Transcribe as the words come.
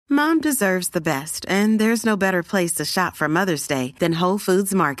Mom deserves the best, and there's no better place to shop for Mother's Day than Whole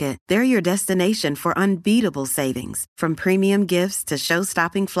Foods Market. They're your destination for unbeatable savings, from premium gifts to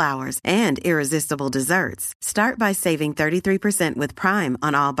show-stopping flowers and irresistible desserts. Start by saving 33% with Prime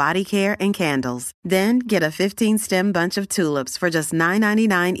on all body care and candles. Then get a 15-stem bunch of tulips for just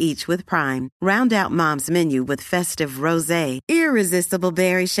 $9.99 each with Prime. Round out Mom's menu with festive rosé, irresistible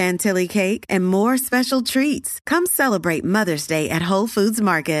berry chantilly cake, and more special treats. Come celebrate Mother's Day at Whole Foods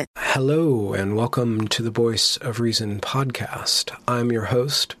Market. Hello, and welcome to the Voice of Reason podcast. I'm your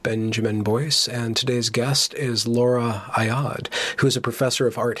host, Benjamin Boyce, and today's guest is Laura Ayad, who is a professor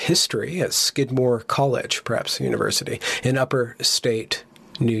of art history at Skidmore College, perhaps University, in Upper State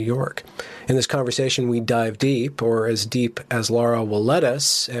New York. In this conversation, we dive deep, or as deep as Laura will let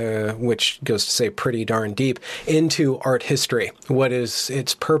us, which goes to say pretty darn deep, into art history. What is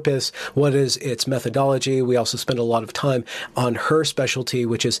its purpose? What is its methodology? We also spend a lot of time on her specialty,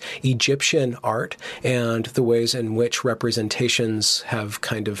 which is Egyptian art, and the ways in which representations have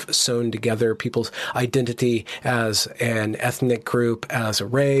kind of sewn together people's identity as an ethnic group, as a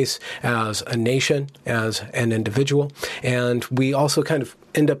race, as a nation, as an individual. And we also kind of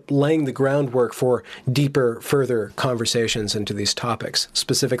end up laying the groundwork for deeper, further conversations into these topics,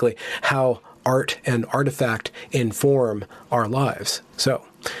 specifically how art and artifact inform our lives. So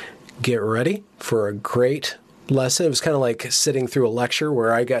get ready for a great lesson. It was kind of like sitting through a lecture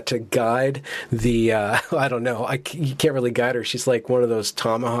where I got to guide the, I don't know, you can't really guide her. She's like one of those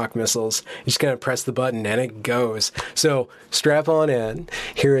Tomahawk missiles. You just kind of press the button and it goes. So strap on in.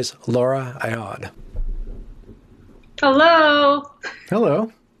 Here is Laura Ayad. Hello.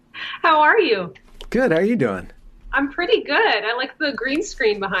 Hello. How are you? Good. How are you doing? I'm pretty good. I like the green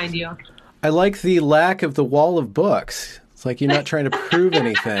screen behind you. I like the lack of the wall of books. It's like you're not trying to prove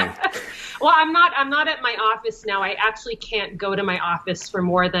anything. Well, I'm not at my office now. I actually can't go to my office for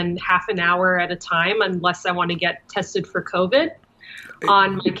more than half an hour at a time unless I want to get tested for COVID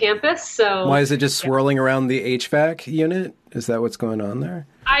on my campus. So why is it just swirling around the HVAC unit? Is that what's going on there?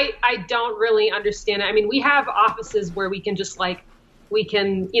 I don't really understand it. I mean, we have offices where we can just close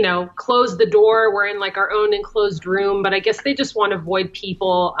the door. We're in like our own enclosed room, but I guess they just want to avoid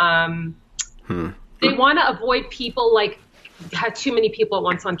people. They want to avoid people like had too many people at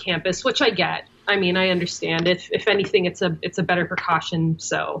once on campus, which I get. I mean, I understand. If anything, it's a better precaution.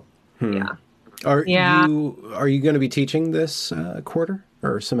 So, yeah. Are you going to be teaching this quarter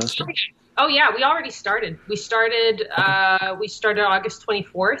or semester? Oh yeah, we already started. We started August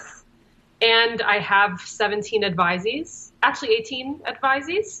 24th, and I have 17 advisees, actually 18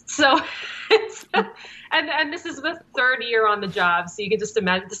 advisees. So it's and this is the third year on the job, so you can just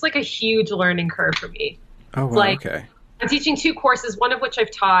imagine it's like a huge learning curve for me. Oh wow, okay. I'm teaching two courses, one of which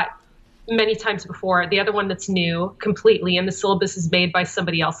I've taught many times before, the other one that's new completely, and the syllabus is made by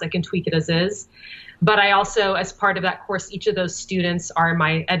somebody else. I can tweak it as is. But I also, as part of that course, each of those students are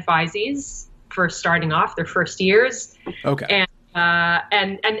my advisees for starting off their first years. Okay.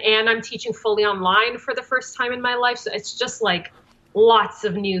 And I'm teaching fully online for the first time in my life. So it's just like lots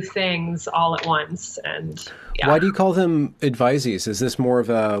of new things all at once. And yeah. Why do you call them advisees? Is this more of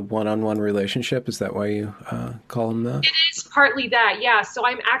a one-on-one relationship? Is that why you call them that? It is partly that, yeah. So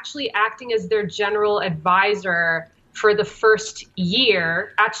I'm actually acting as their general advisor for the first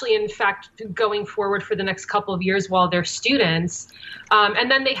year, actually, in fact, going forward for the next couple of years while they're students.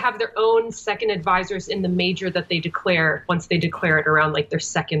 And then they have their own second advisors in the major that they declare once they declare it around like their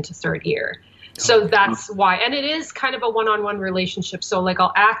second to third year. So that's why. And it is kind of a one-on-one relationship. So like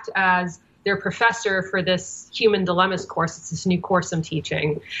I'll act as their professor for this Human Dilemmas course. It's this new course I'm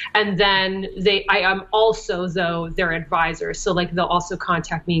teaching. And then I am also, though, their advisor. So like they'll also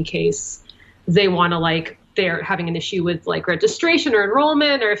contact me in case they want to like, they're having an issue with like registration or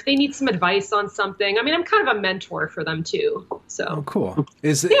enrollment, or if they need some advice on something. I mean, I'm kind of a mentor for them too. So oh, cool.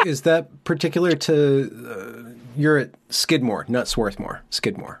 Is that particular to you're at Skidmore, not Swarthmore,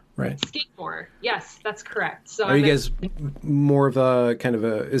 Skidmore, right? Skidmore, yes, that's correct. So are you guys more of a kind of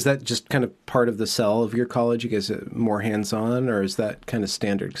a? Is that just kind of part of the cell of your college? You guys more hands-on, or is that kind of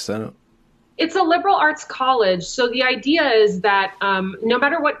standard? Because I don't. It's a liberal arts college. So the idea is that no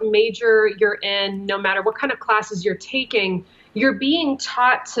matter what major you're in, no matter what kind of classes you're taking, you're being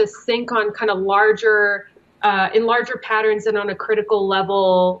taught to think on kind of in larger patterns and on a critical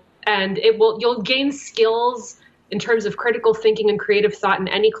level. And you'll gain skills in terms of critical thinking and creative thought in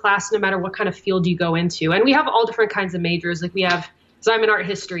any class, no matter what kind of field you go into. And we have all different kinds of majors. Like so I'm in art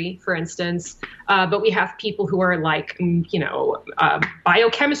history, for instance, but we have people who are like,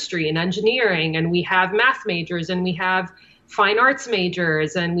 biochemistry and engineering, and we have math majors, and we have fine arts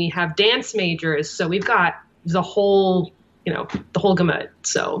majors, and we have dance majors. So we've got the whole the whole gamut.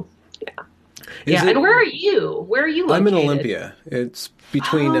 So, yeah. And where are you? Where are you located? I'm in Olympia. It's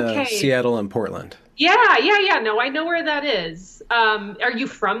between Seattle and Portland. Yeah. No, I know where that is. Are you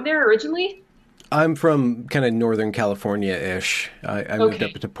from there originally? I'm from kind of Northern California-ish. I moved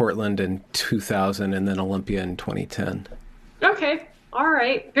up to Portland in 2000 and then Olympia in 2010. Okay. All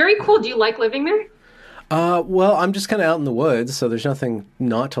right. Very cool. Do you like living there? Well, I'm just kind of out in the woods, so there's nothing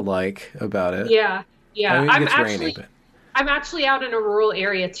not to like about it. Yeah. I mean, it gets rainy, but... I'm actually out in a rural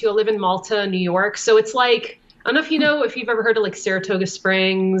area too. I live in Malta, New York. So it's like, I don't know if you've ever heard of like Saratoga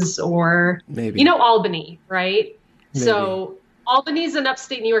Springs or maybe Albany, right? Maybe. So Albany's in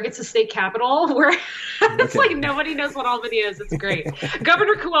upstate New York. It's the state capital where it's like nobody knows what Albany is. It's great.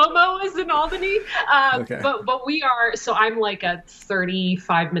 Governor Cuomo is in Albany. But we are, so I'm like a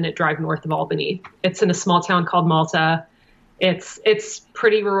 35-minute drive north of Albany. It's in a small town called Malta. It's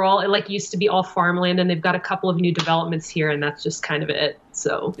pretty rural. It like used to be all farmland, and they've got a couple of new developments here, and that's just kind of it.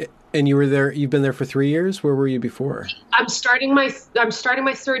 So. And you've been there for 3 years? Where were you before? I'm starting my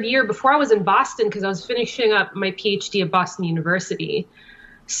third year. Before I was in Boston because I was finishing up my PhD at Boston University.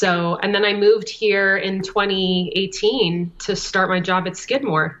 So, and then I moved here in 2018 to start my job at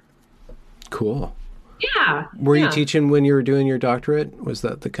Skidmore. Cool. Yeah. Were you teaching when you were doing your doctorate? Was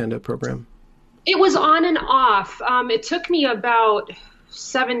that the kind of program? It was on and off. It took me about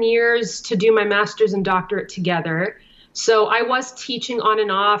 7 years to do my master's and doctorate together. So I was teaching on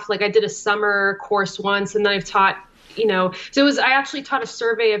and off. Like I did a summer course once, and then I've taught, I actually taught a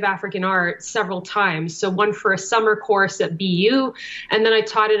survey of African art several times. So one for a summer course at BU, and then I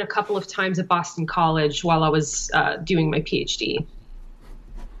taught it a couple of times at Boston College while I was doing my PhD.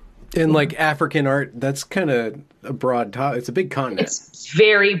 And like African art, that's kind of a broad topic. It's a big continent. It's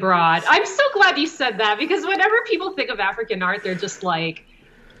very broad. I'm so glad you said that, because whenever people think of African art, they're just like,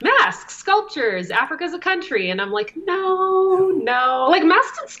 masks, sculptures, Africa's a country. And I'm like, no. Like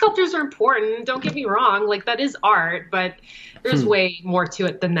masks and sculptures are important. Don't get me wrong. Like that is art, but there's way more to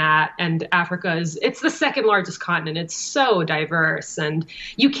it than that. And it's the second largest continent. It's so diverse, and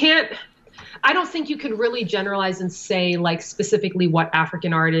I don't think you could really generalize and say like specifically what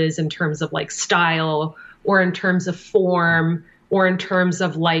African art is in terms of like style or in terms of form or in terms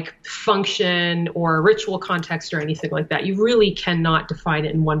of like function or ritual context or anything like that. You really cannot define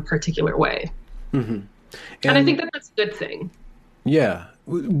it in one particular way. Mm-hmm. And I think that's a good thing. Yeah.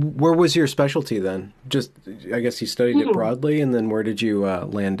 Where was your specialty then? Just, I guess you studied it broadly, and then where did you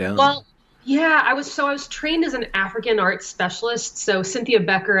land down? Well, yeah, I was trained as an African art specialist. So Cynthia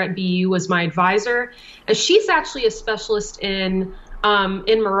Becker at BU was my advisor, and she's actually a specialist in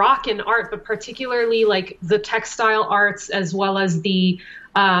Moroccan art, but particularly like the textile arts as well as the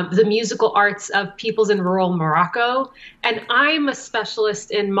musical arts of peoples in rural Morocco. And I'm a specialist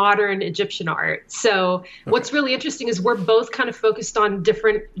in modern Egyptian art. So what's really interesting is we're both kind of focused on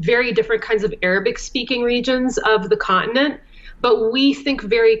very different kinds of Arabic speaking regions of the continent. But we each think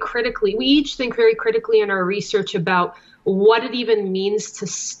very critically in our research about what it even means to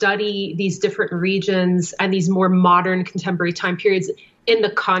study these different regions and these more modern contemporary time periods in the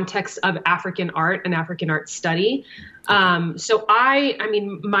context of African art and African art study. So I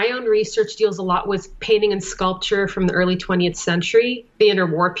mean, my own research deals a lot with painting and sculpture from the early 20th century, the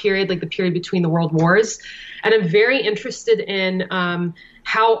interwar period, like the period between the world wars. And I'm very interested in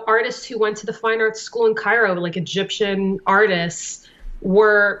how artists who went to the fine arts school in Cairo, like Egyptian artists,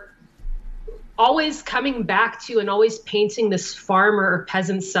 were always coming back to and always painting this farmer or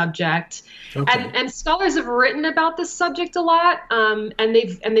peasant subject. Okay. And scholars have written about this subject a lot, and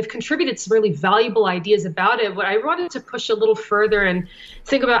they've contributed some really valuable ideas about it. But I wanted to push a little further and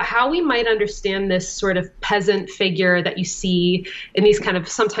think about how we might understand this sort of peasant figure that you see in these kind of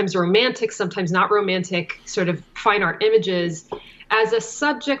sometimes romantic, sometimes not romantic sort of fine art images as a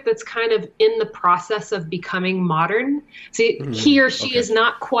subject that's kind of in the process of becoming modern. See, he or she is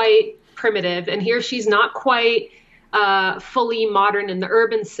not quite primitive, and he or she's not quite fully modern in the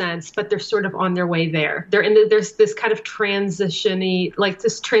urban sense, but they're sort of on their way there. There's this kind of transitionary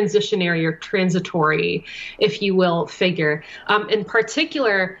or transitory, if you will, figure. In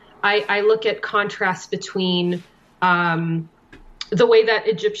particular, I look at contrasts between the way that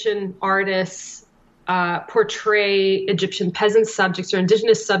Egyptian artists portray Egyptian peasant subjects or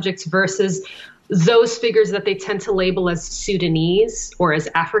indigenous subjects versus those figures that they tend to label as Sudanese or as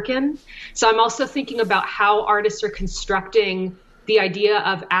African. So I'm also thinking about how artists are constructing the idea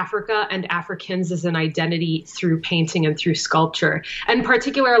of Africa and Africans as an identity through painting and through sculpture. And in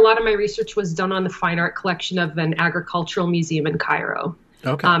particular, a lot of my research was done on the fine art collection of an agricultural museum in Cairo.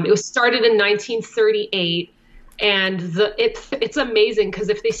 Okay. It was started in 1938. And it's amazing because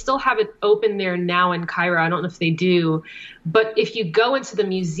if they still have it open there now in Cairo, I don't know if they do, but if you go into the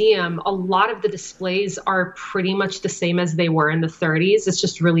museum, a lot of the displays are pretty much the same as they were in the 30s. It's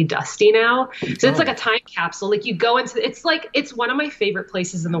just really dusty now. So it's like a time capsule. Like you go into, it's one of my favorite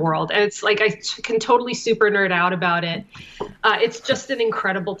places in the world. And it's like, I can totally super nerd out about it. It's just an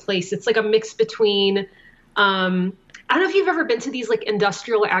incredible place. It's like a mix between, I don't know if you've ever been to these like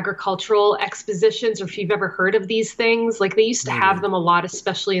industrial agricultural expositions or if you've ever heard of these things. Like they used to have them a lot,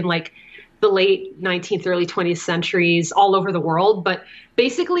 especially in like the late 19th, early 20th centuries all over the world. But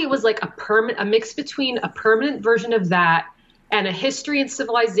basically it was like a mix between a permanent version of that and a history and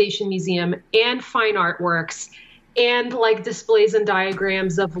civilization museum and fine artworks and like displays and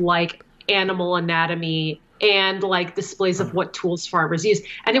diagrams of like animal anatomy and like displays of what tools farmers use.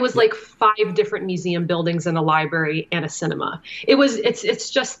 And it was like 5 different museum buildings and a library and a cinema.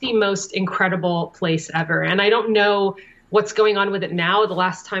 It's just the most incredible place ever. And I don't know what's going on with it now. The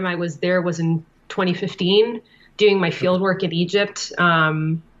last time I was there was in 2015 doing my field work in Egypt.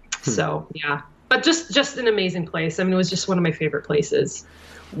 So yeah, but just an amazing place. I mean, it was just one of my favorite places.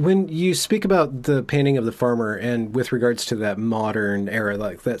 When you speak about the painting of the farmer and with regards to that modern era,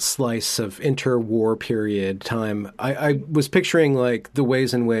 like that slice of interwar period time, I was picturing like the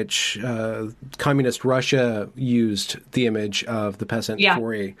ways in which communist Russia used the image of the peasant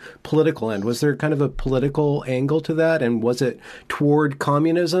for a political end. Was there kind of a political angle to that? And was it toward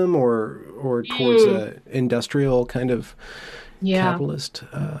communism or towards an industrial kind of capitalist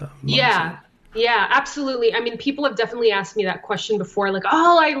mindset? Yeah, absolutely. I mean, people have definitely asked me that question before, like,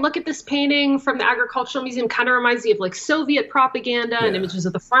 oh, I look at this painting from the Agricultural Museum, kind of reminds me of like Soviet propaganda and images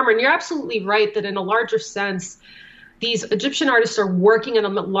of the farmer. And you're absolutely right that in a larger sense, these Egyptian artists are working in a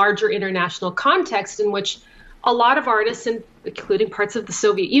larger international context in which a lot of artists, including parts of the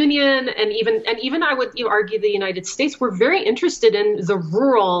Soviet Union and even I would argue the United States, were very interested in the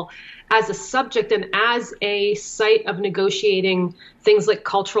rural as a subject and as a site of negotiating things like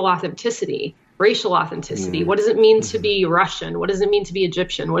cultural authenticity, racial authenticity. What does it mean to be Russian? What does it mean to be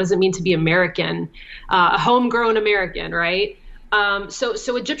Egyptian? What does it mean to be American, a homegrown American, right?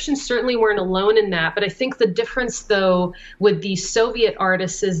 So Egyptians certainly weren't alone in that. But I think the difference, though, with these Soviet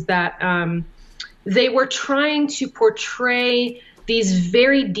artists is that they were trying to portray these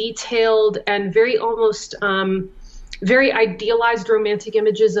very detailed and very almost very idealized romantic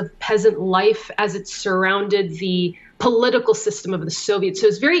images of peasant life as it surrounded the political system of the Soviets. So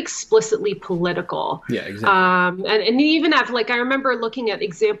it's very explicitly political. Yeah, exactly. And you even have, like, I remember looking at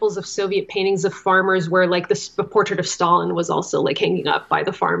examples of Soviet paintings of farmers where, like, the portrait of Stalin was also, like, hanging up by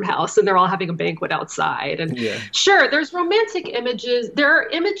the farmhouse, and they're all having a banquet outside. And sure, there's romantic images. There are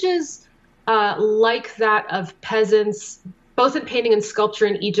images like that of peasants, both in painting and sculpture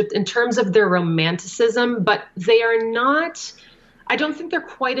in Egypt, in terms of their romanticism, but they are not, I don't think they're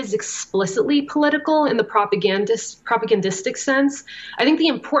quite as explicitly political in the propagandistic sense. I think the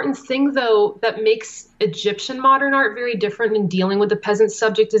important thing, though, that makes Egyptian modern art very different in dealing with the peasant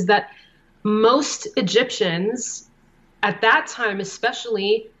subject is that most Egyptians, at that time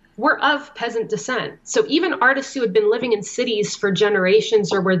especially, were of peasant descent. So even artists who had been living in cities for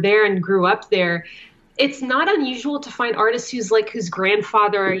generations or were there and grew up there, it's not unusual to find artists whose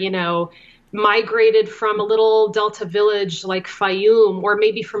grandfather, migrated from a little delta village like Fayum, or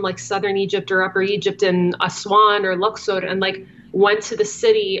maybe from like southern Egypt or upper Egypt in Aswan or Luxor, and like went to the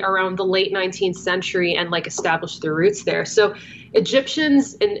city around the late 19th century and like established their roots there. So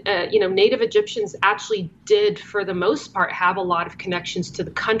Egyptians and native Egyptians actually did, for the most part, have a lot of connections to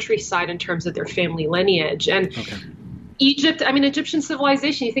the countryside in terms of their family lineage. And Egyptian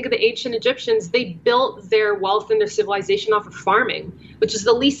civilization, you think of the ancient Egyptians, they built their wealth and their civilization off of farming, which is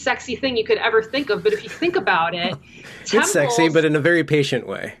the least sexy thing you could ever think of. But if you think about it, it's sexy, but in a very patient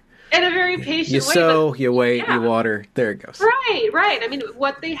way. In a very patient way. You sow, you wait, you water. There it goes. Right. I mean,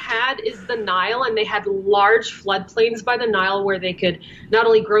 what they had is the Nile, and they had large floodplains by the Nile where they could not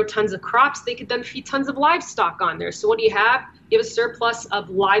only grow tons of crops, they could then feed tons of livestock on there. So what do you have? You have a surplus of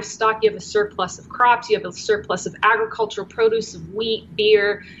livestock, you have a surplus of crops, you have a surplus of agricultural produce, of wheat,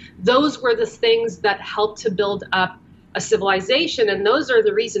 beer. Those were the things that helped to build up a civilization. And those are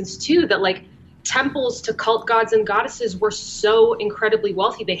the reasons, too, that like temples to cult gods and goddesses were so incredibly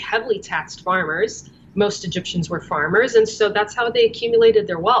wealthy. They heavily taxed farmers. Most Egyptians were farmers. And so that's how they accumulated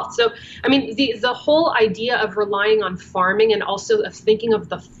their wealth. So, I mean, the whole idea of relying on farming and also of thinking of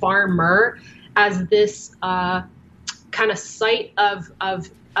the farmer as this kind of site of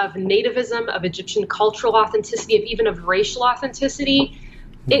nativism, of Egyptian cultural authenticity, of racial authenticity,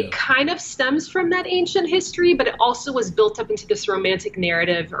 it kind of stems from that ancient history, but it also was built up into this romantic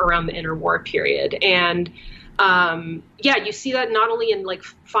narrative around the interwar period. And Yeah, you see that not only in like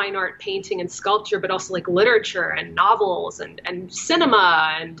fine art painting and sculpture, but also like literature and novels and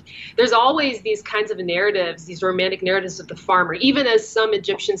cinema. And there's always these kinds of narratives, these romantic narratives of the farmer, even as some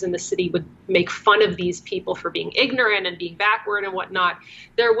Egyptians in the city would make fun of these people for being ignorant and being backward and whatnot.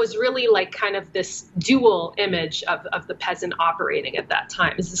 There was really like kind of this dual image of the peasant operating at that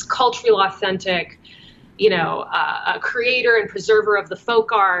time. It's this culturally authentic, a creator and preserver of the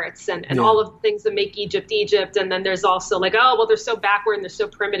folk arts and all of the things that make Egypt, Egypt. And then there's also like, oh, well, they're so backward and they're so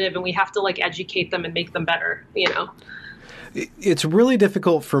primitive and we have to like educate them and make them better, It's really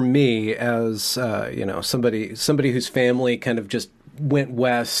difficult for me as, somebody whose family kind of just went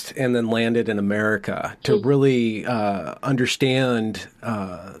west and then landed in America to really understand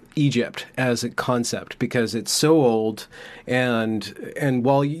Egypt as a concept, because it's so old, and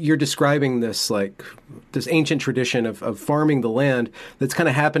while you're describing this ancient tradition of farming the land that's kind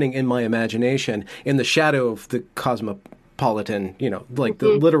of happening in my imagination in the shadow of the cosmopolitan,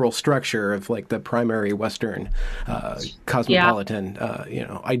 the literal structure of like the primary Western cosmopolitan,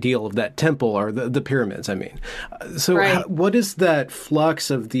 ideal of that temple or the pyramids. I mean, so right. What is that flux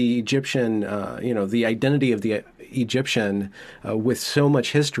of the Egyptian, the identity of the Egyptian with so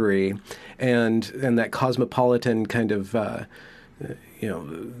much history and that cosmopolitan kind of,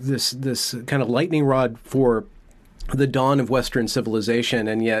 this kind of lightning rod for the dawn of Western civilization,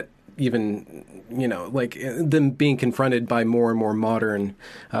 and yet even them being confronted by more and more modern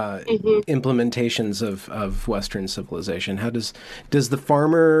implementations of Western civilization. How does the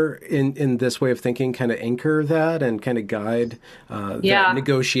farmer in this way of thinking kind of anchor that and kind of guide that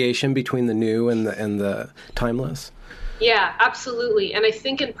negotiation between the new and the timeless? Yeah, absolutely. And I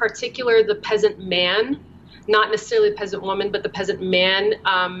think in particular the peasant man, not necessarily the peasant woman, but the peasant man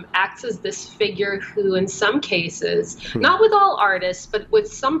acts as this figure who, in some cases, not with all artists, but with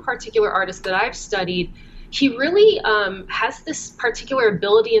some particular artists that I've studied, he really has this particular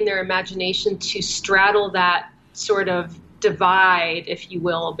ability in their imagination to straddle that sort of divide, if you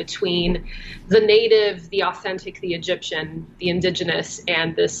will, between the native, the authentic, the Egyptian, the indigenous,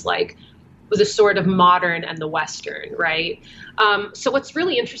 and this like the sort of modern and the Western, right? So what's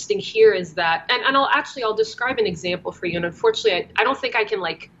really interesting here is that, and I'll describe an example for you. And unfortunately, I don't think I can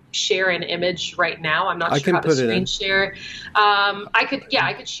like share an image right now. I'm not sure how to screen share. I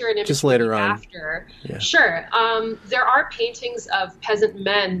could share an image just later on after. Yeah. Sure. There are paintings of peasant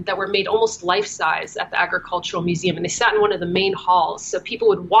men that were made almost life-size at the Agricultural Museum, and they sat in one of the main halls. So people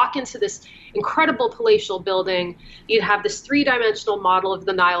would walk into this incredible palatial building. You'd have this three-dimensional model of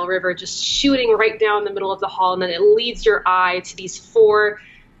the Nile River just shooting right down the middle of the hall, and then it leads your eye to these four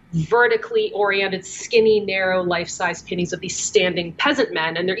vertically oriented, skinny, narrow, life-size paintings of these standing peasant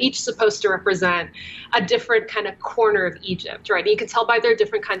men, and they're each supposed to represent a different kind of corner of Egypt, right? And you can tell by their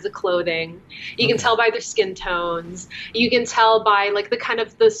different kinds of clothing. You can tell by their skin tones. You can tell by like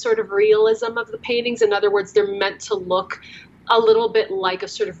the sort of realism of the paintings. In other words, they're meant to look a little bit like a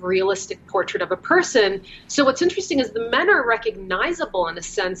sort of realistic portrait of a person. So what's interesting is the men are recognizable in a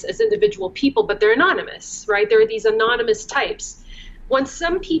sense as individual people, but they're anonymous, right? There are these anonymous types. When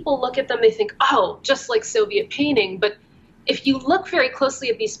some people look at them, they think, oh, just like Soviet painting. But if you look very closely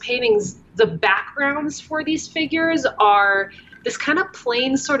at these paintings, the backgrounds for these figures are this kind of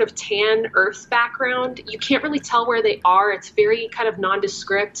plain sort of tan earth background. You can't really tell where they are. It's very kind of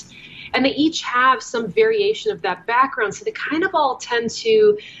nondescript. And they each have some variation of that background. So they kind of all tend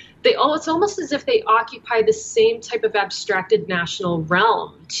to, it's almost as if they occupy the same type of abstracted national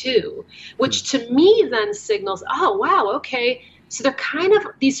realm too, which to me then signals, oh, wow, okay. So they're kind of,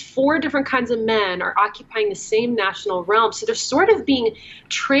 these four different kinds of men are occupying the same national realm. So they're sort of being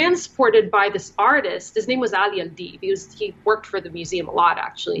transported by this artist. His name was Ali Al-Dib. He worked for the museum a lot,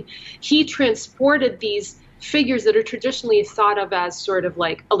 actually. He transported these figures that are traditionally thought of as sort of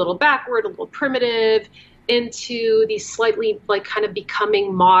like a little backward, a little primitive, into these slightly like kind of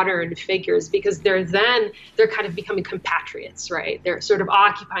becoming modern figures, because they're kind of becoming compatriots, right? They're sort of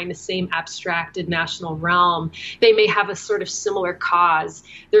occupying the same abstracted national realm. They may have a sort of similar cause.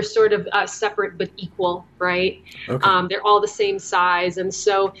 They're sort of separate but equal, right? Okay. They're all the same size. And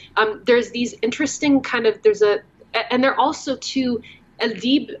so there's these interesting kind of, and they're also too,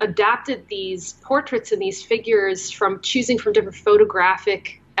 Al-Dib adapted these portraits and these figures from choosing from different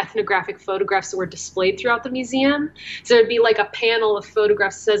ethnographic photographs that were displayed throughout the museum. So it'd be like a panel of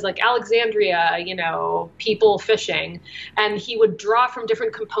photographs that says like Alexandria, people fishing. And he would draw from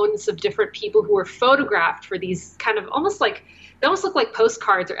different components of different people who were photographed for these kind of almost like they almost look like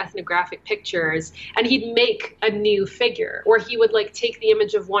postcards or ethnographic pictures, and he'd make a new figure, or he would like take the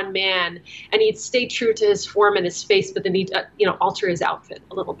image of one man and he'd stay true to his form and his face, but then he'd alter his outfit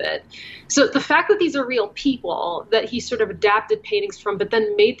a little bit. So the fact that these are real people that he sort of adapted paintings from, but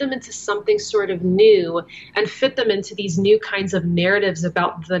then made them into something sort of new and fit them into these new kinds of narratives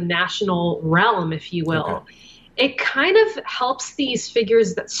about the national realm, if you will. Okay. It kind of helps these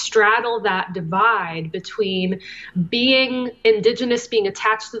figures that straddle that divide between being indigenous, being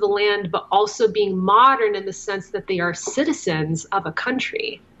attached to the land, but also being modern in the sense that they are citizens of a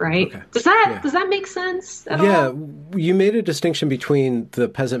country, right? Okay. Does that make sense at all? You made a distinction between the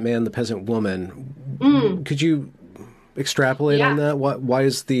peasant man, the peasant woman. Could you extrapolate on that? Why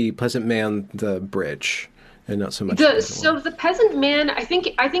is the peasant man the bridge and not so much the peasant man, I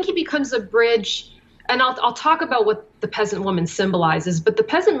think he becomes a bridge. And I'll talk about what the peasant woman symbolizes, but the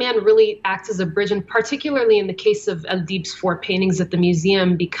peasant man really acts as a bridge, and particularly in the case of El-Adib's 4 paintings at the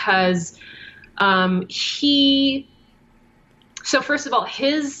museum, because so first of all,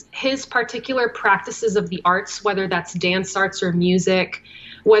 his particular practices of the arts, whether that's dance arts or music,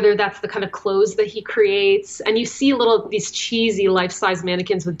 whether that's the kind of clothes that he creates, and you see these cheesy life-size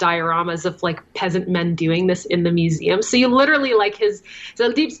mannequins with dioramas of like peasant men doing this in the museum. So you literally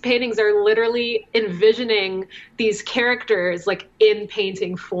El-Adib's paintings are literally envisioning these characters like in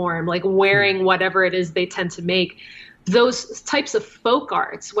painting form, like wearing whatever it is they tend to make. Those types of folk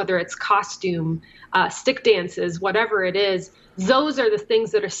arts, whether it's costume, stick dances, whatever it is, those are the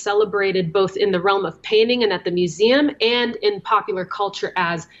things that are celebrated both in the realm of painting and at the museum and in popular culture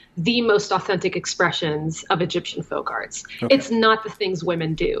as the most authentic expressions of Egyptian folk arts. Okay. It's not the things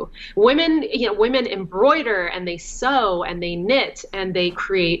women do. Women embroider and they sew and they knit and they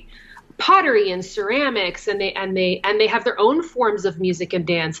create pottery and ceramics, and they have their own forms of music and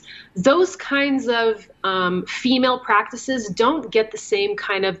dance. Those kinds of female practices don't get the same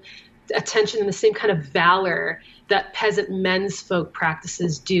kind of attention and the same kind of valor that peasant men's folk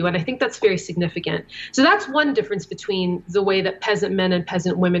practices do. And I think that's very significant. So that's one difference between the way that peasant men and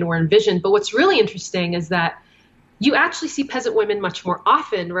peasant women were envisioned. But what's really interesting is that you actually see peasant women much more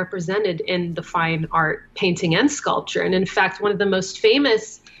often represented in the fine art, painting, and sculpture. And in fact, one of the most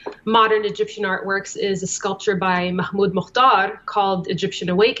famous modern Egyptian artworks is a sculpture by Mahmoud Mukhtar called Egyptian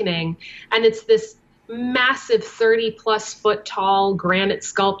Awakening. And it's this massive 30-plus foot tall granite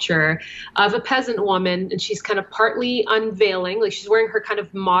sculpture of a peasant woman, and she's kind of partly unveiling, like she's wearing her kind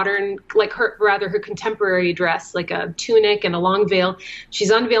of modern, like her contemporary dress, like a tunic and a long veil. She's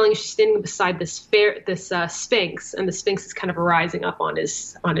unveiling, she's standing beside this sphinx, and the sphinx is kind of rising up on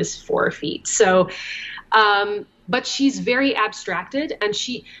his 4 feet. So but she's very abstracted, and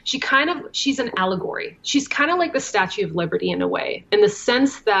she's an allegory. She's kind of like the Statue of Liberty in a way, in the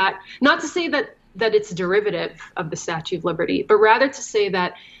sense that, not to say that it's derivative of the Statue of Liberty, but rather to say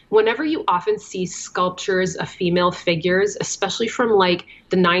that whenever you often see sculptures of female figures, especially from like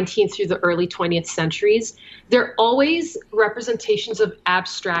the 19th through the early 20th centuries, they're always representations of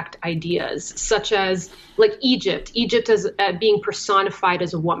abstract ideas, such as like Egypt as being personified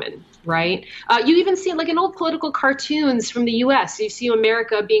as a woman, right? You even see it like in old political cartoons from the US. You see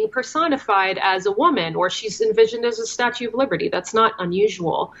America being personified as a woman, or she's envisioned as a Statue of Liberty. That's not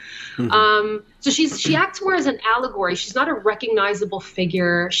unusual. Mm-hmm. So she acts more as an allegory. She's not a recognizable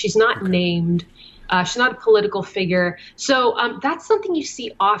figure. She's not named. She's not a political figure. So that's something you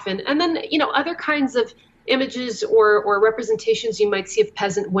see often. And then, other kinds of images or representations you might see of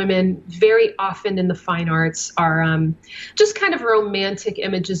peasant women very often in the fine arts are just kind of romantic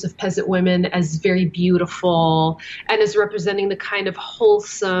images of peasant women as very beautiful and as representing the kind of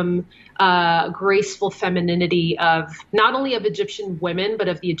wholesome, graceful femininity of not only of Egyptian women, but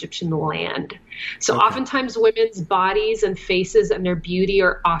of the Egyptian land. So oftentimes women's bodies and faces and their beauty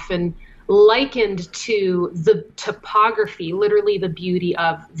are often likened to the topography, literally the beauty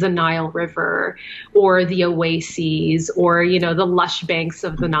of the Nile River or the oases or, the lush banks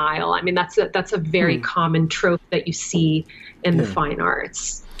of the Nile. I mean, that's a very common trope that you see in the fine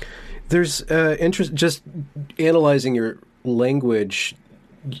arts. There's interest, just analyzing your language.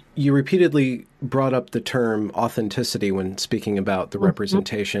 You repeatedly brought up the term authenticity when speaking about the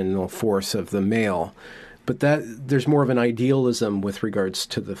representational force of the male. But there's more of an idealism with regards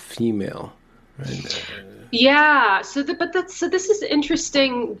to the female, right? Yeah. So this is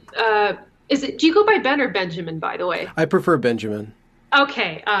interesting. Do you go by Ben or Benjamin, by the way? I prefer Benjamin.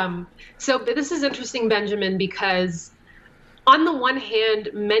 Okay. So this is interesting, Benjamin, because on the one hand,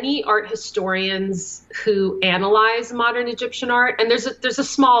 many art historians who analyze modern Egyptian art, and there's a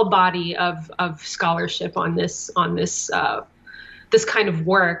small body of scholarship on this kind of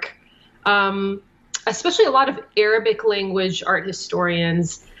work. especially a lot of Arabic language art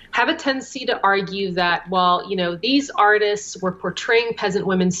historians have a tendency to argue that, well, these artists were portraying peasant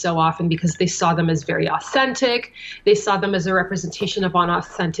women so often because they saw them as very authentic. They saw them as a representation of an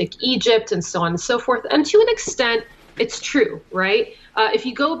authentic Egypt and so on and so forth. And to an extent, it's true, right? If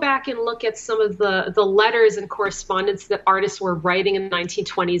you go back and look at some of the letters and correspondence that artists were writing in the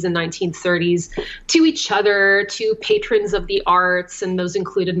 1920s and 1930s to each other, to patrons of the arts, and those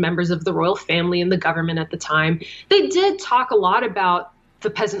included members of the royal family and the government at the time, they did talk a lot about the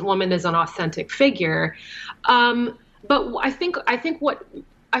peasant woman as an authentic figure. But I think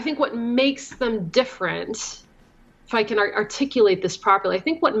what makes them different, if I can articulate this properly, I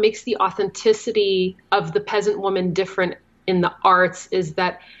think what makes the authenticity of the peasant woman different in the arts is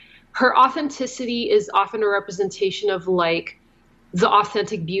that her authenticity is often a representation of like the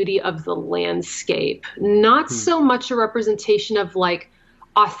authentic beauty of the landscape, not so much a representation of like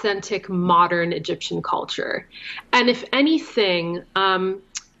authentic modern Egyptian culture. And if anything,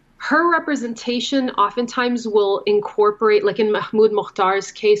 her representation oftentimes will incorporate, like in Mahmoud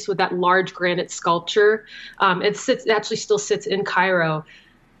Mokhtar's case with that large granite sculpture, it actually still sits in Cairo.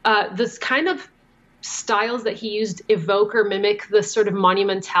 This kind of styles that he used evoke or mimic the sort of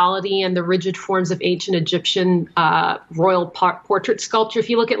monumentality and the rigid forms of ancient Egyptian royal portrait sculpture. If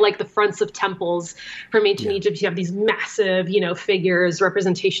you look at like the fronts of temples from ancient Egypt, you have these massive, figures,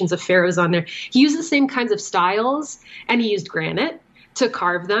 representations of pharaohs on there. He used the same kinds of styles, and he used granite to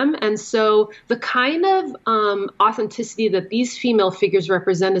carve them. And so the kind of authenticity that these female figures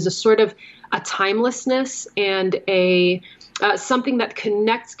represent is a sort of a timelessness and a something that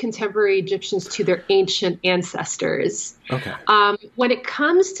connects contemporary Egyptians to their ancient ancestors. Okay. When it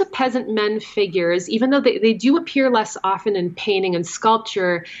comes to peasant men figures, even though they do appear less often in painting and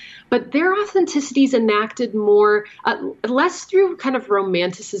sculpture, but their authenticity is enacted more, less through kind of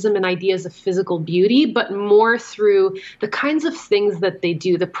romanticism and ideas of physical beauty, but more through the kinds of things that they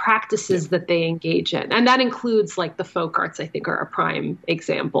do, the practices that they engage in. And that includes like the folk arts, I think, are a prime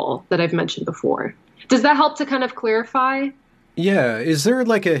example that I've mentioned before. Does that help to kind of clarify? Yeah. Is there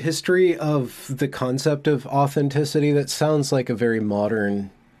like a history of the concept of authenticity? That sounds like a very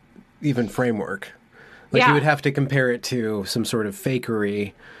modern, even framework. Like you would have to compare it to some sort of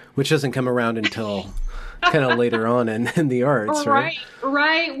fakery, which doesn't come around until kind of later on in the arts, right?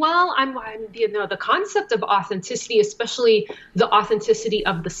 Right. Well, the concept of authenticity, especially the authenticity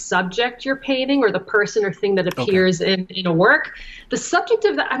of the subject you're painting or the person or thing that appears in a work, the subject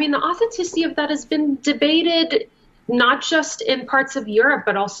of that, the authenticity of that has been debated not just in parts of Europe,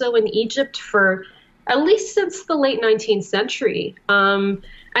 but also in Egypt for at least since the late 19th century. And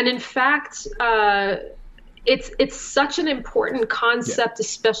in fact, it's such an important concept,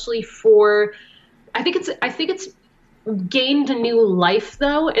 especially for, I think it's gained a new life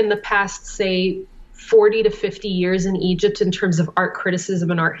though in the past, say, 40 to 50 years in Egypt in terms of art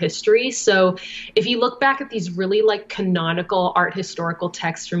criticism and art history. So if you look back at these really like canonical art historical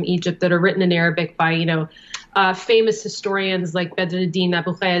texts from Egypt that are written in Arabic by, famous historians like Bedruddin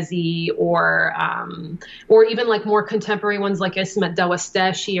Abu Ghazi or even like more contemporary ones like Ismet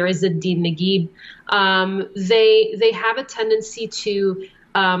Dawastashi or Izzeddin Naguib, they have a tendency to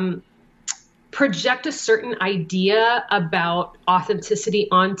project a certain idea about authenticity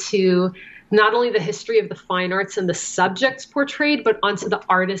onto not only the history of the fine arts and the subjects portrayed, but onto the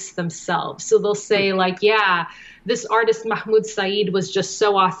artists themselves. So they'll say like, this artist Mahmoud Said was just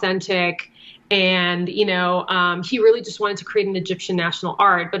so authentic. And, he really just wanted to create an Egyptian national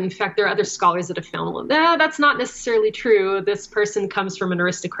art. But in fact, there are other scholars that have found, well, that's not necessarily true. This person comes from an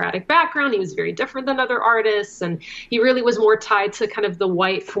aristocratic background. He was very different than other artists. And he really was more tied to kind of the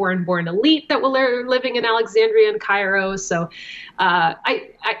white foreign-born elite that were living in Alexandria and Cairo. So I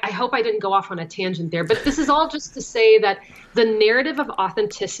hope I didn't go off on a tangent there. But this is all just to say that the narrative of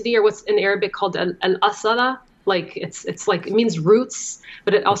authenticity, or what's in Arabic called al-asala, like it's like, it means roots,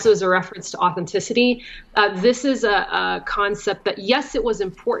 but it also is a reference to authenticity. This is a concept that, yes, it was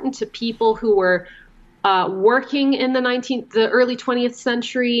important to people who were working in the early 20th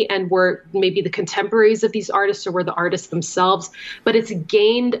century and were maybe the contemporaries of these artists or were the artists themselves, but it's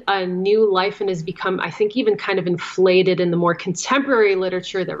gained a new life and has become, I think, even kind of inflated in the more contemporary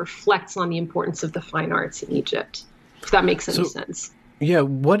literature that reflects on the importance of the fine arts in Egypt, if that makes any sense. Yeah.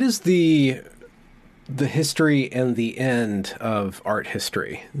 What is the history and the end of art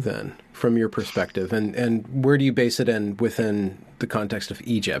history, then, from your perspective? And where do you base it in within the context of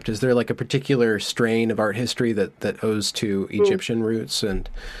Egypt? Is there like a particular strain of art history that owes to Egyptian roots? And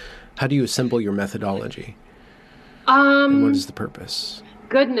how do you assemble your methodology? And what is the purpose?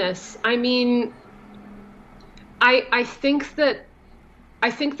 Goodness. I think that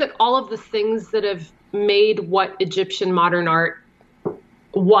I think that all of the things that have made what Egyptian modern art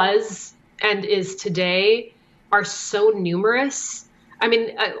was and is today are so numerous. I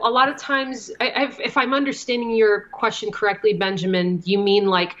mean, a lot of times, if I'm understanding your question correctly, Benjamin, you mean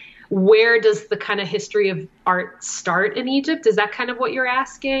like, where does the kind of history of art start in Egypt? Is that kind of what you're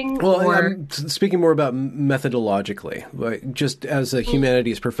asking? Well, I'm speaking more about methodologically, like just as a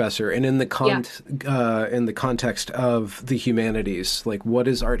humanities professor, and in the in the context of the humanities, like what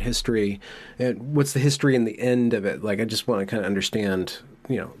is art history, and what's the history and the end of it? Like, I just want to kind of understand,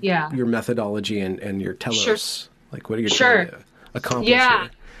 your methodology and your telos. Sure. Like, what are you trying to accomplish here?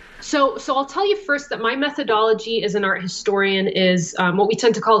 So I'll tell you first that my methodology as an art historian is what we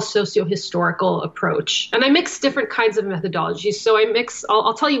tend to call a socio-historical approach. And I mix different kinds of methodologies. So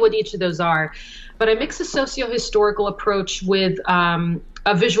I'll tell you what each of those are, but I mix a socio-historical approach with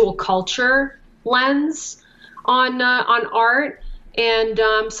a visual culture lens on art. And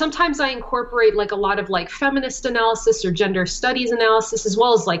sometimes I incorporate like a lot of like feminist analysis or gender studies analysis, as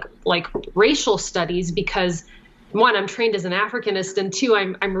well as like racial studies, because one, I'm trained as an Africanist, and two,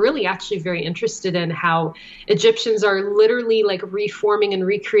 I'm really actually very interested in how Egyptians are literally like reforming and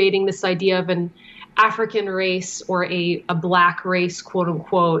recreating this idea of an African race or a black race, quote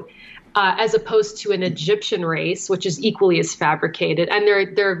unquote, as opposed to an Egyptian race, which is equally as fabricated. And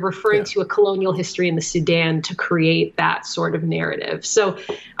they're referring to a colonial history in the Sudan to create that sort of narrative. So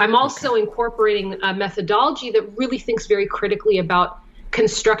I'm also incorporating a methodology that really thinks very critically about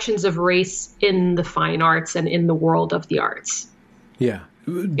constructions of race in the fine arts and in the world of the arts. Yeah.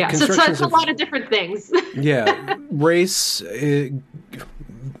 So it's a lot of different things. Race,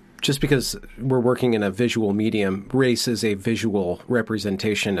 just because we're working in a visual medium, race is a visual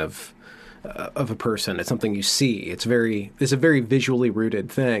representation of a person. It's something you see. It's a very visually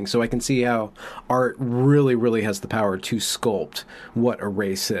rooted thing. So I can see how art really, really has the power to sculpt what a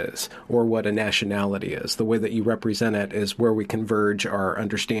race is or what a nationality is. The way that you represent it is where we converge our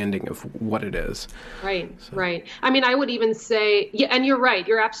understanding of what it is. Right. I mean, I would even say, and you're right.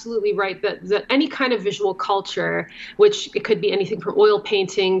 You're absolutely right that any kind of visual culture, which it could be anything from oil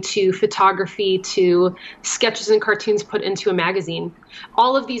painting to photography to sketches and cartoons put into a magazine,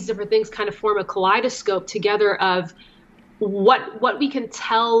 all of these different things kind of form a kaleidoscope together of what we can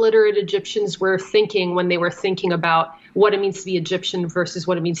tell literate Egyptians were thinking when they were thinking about what it means to be Egyptian versus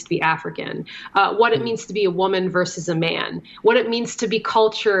what it means to be African, what it means to be a woman versus a man, what it means to be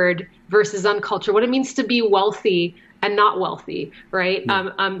cultured versus uncultured, what it means to be wealthy and not wealthy, right?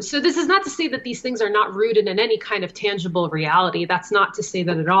 So this is not to say that these things are not rooted in any kind of tangible reality. That's not to say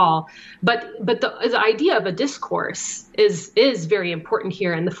that at all. But the idea of a discourse is very important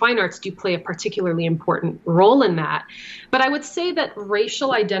here, and the fine arts do play a particularly important role in that. But I would say that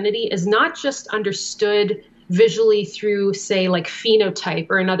racial identity is not just understood visually through, say, like phenotype,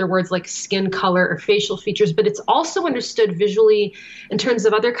 or in other words, like skin color or facial features, but it's also understood visually in terms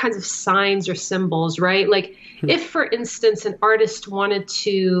of other kinds of signs or symbols, right? Like if, for instance, an artist wanted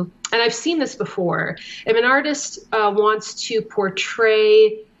to, and I've seen this before, if an artist wants to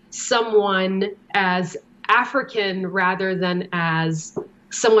portray someone as African rather than as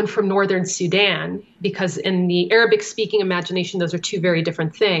someone from northern Sudan, because in the Arabic-speaking imagination, those are two very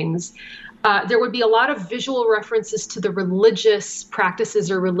different things, there would be a lot of visual references to the religious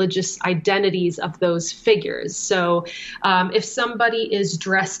practices or religious identities of those figures. So if somebody is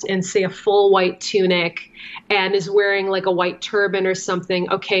dressed in, say, a full white tunic and is wearing like a white turban or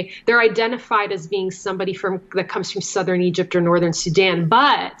something, okay, they're identified as being somebody that comes from southern Egypt or northern Sudan,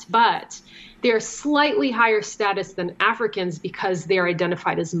 but they're slightly higher status than Africans because they're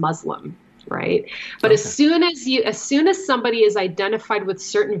identified as Muslim. Right. But as soon as somebody is identified with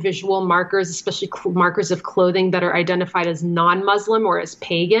certain visual markers, especially markers of clothing that are identified as non-Muslim or as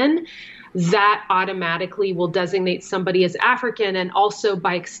pagan, that automatically will designate somebody as African, and also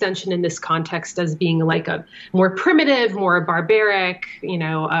by extension in this context as being like a more primitive, more barbaric,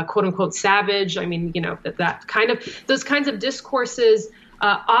 quote unquote savage. I mean, those kinds of discourses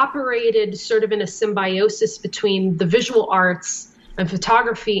operated sort of in a symbiosis between the visual arts and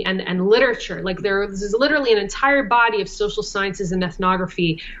photography and literature. Like there's literally an entire body of social sciences and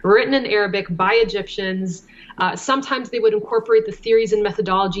ethnography written in Arabic by Egyptians. Sometimes they would incorporate the theories and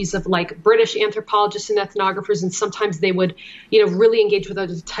methodologies of like British anthropologists and ethnographers, and sometimes they would, really engage with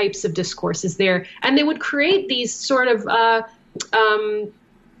other types of discourses there. And they would create these sort of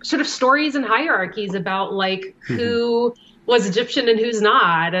stories and hierarchies about like who was Egyptian and who's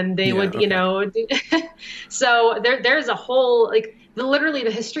not, and they would, so there's a whole literally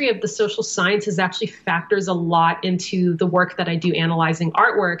the history of the social sciences actually factors a lot into the work that I do analyzing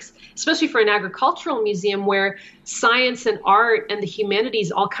artworks, especially for an agricultural museum where science and art and the humanities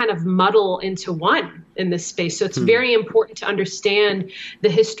all kind of muddle into one in this space. So it's very important to understand the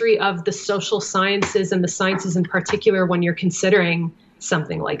history of the social sciences and the sciences in particular when you're considering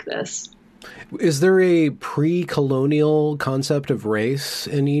something like this. Is there a pre-colonial concept of race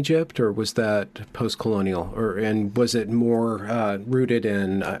in Egypt, or was that post-colonial, and was it more rooted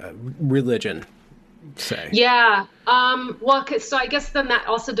in religion, say? Yeah. Well, so I guess then that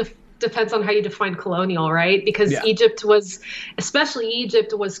also depends on how you define colonial, right? Because Egypt was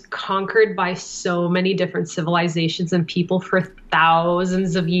conquered by so many different civilizations and people for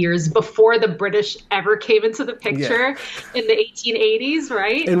thousands of years before the British ever came into the picture in the 1880s,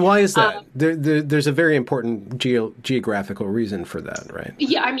 right? And why is that? There's a very important geographical reason for that, right?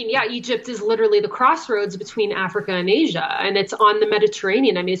 Yeah, I mean, Egypt is literally the crossroads between Africa and Asia, and it's on the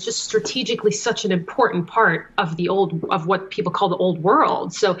Mediterranean. I mean, it's just strategically such an important part of of what people call the old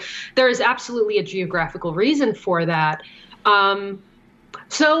world. So there is absolutely a geographical reason for that.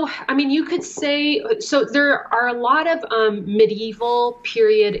 So, I mean, you could say, so there are a lot of medieval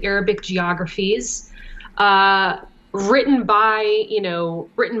period Arabic geographies written by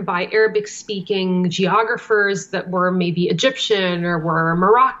Arabic-speaking geographers that were maybe Egyptian or were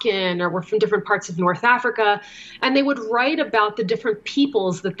Moroccan or were from different parts of North Africa. And they would write about the different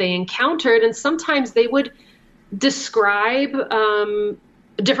peoples that they encountered. And sometimes they would describe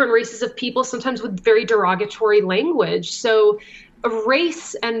different races of people, sometimes with very derogatory language. So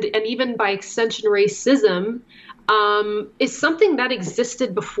race and even by extension racism is something that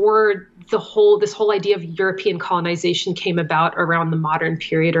existed before this whole idea of European colonization came about around the modern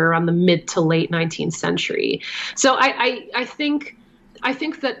period or around the mid to late 19th century. So I think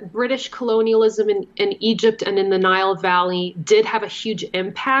that British colonialism in Egypt and in the Nile Valley did have a huge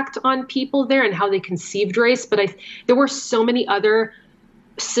impact on people there and how they conceived race. But there were so many other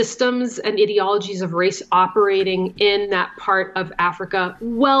systems and ideologies of race operating in that part of Africa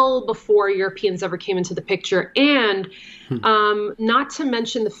well before Europeans ever came into the picture. And not to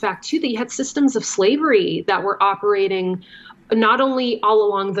mention the fact, too, that you had systems of slavery that were operating not only all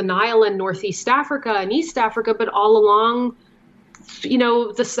along the Nile and Northeast Africa and East Africa, but all along,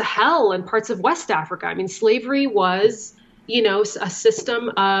 the Sahel and parts of West Africa. I mean, slavery was a system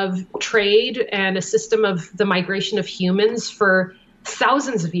of trade and a system of the migration of humans for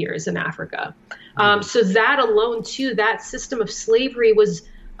thousands of years in Africa. So that alone, too, that system of slavery was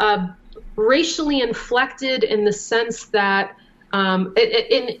racially inflected in the sense that where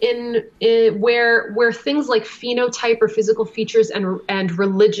things like phenotype or physical features and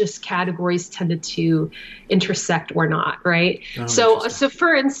religious categories tended to intersect or not, right? So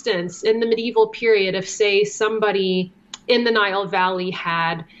for instance, in the medieval period, if say somebody in the Nile Valley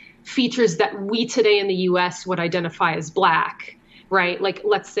had features that we today in the U.S. would identify as Black, right? Like,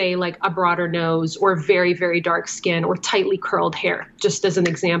 let's say like a broader nose or very, very dark skin or tightly curled hair, just as an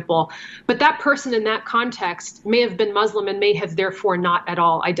example. But that person in that context may have been Muslim and may have therefore not at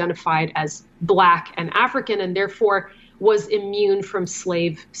all identified as Black and African, and therefore was immune from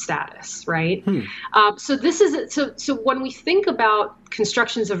slave status, right? So when we think about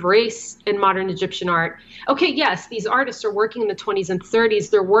constructions of race in modern Egyptian art, okay, yes, these artists are working in the 20s and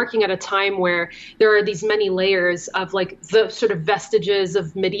 30s. They're working at a time where there are these many layers of like the sort of vestiges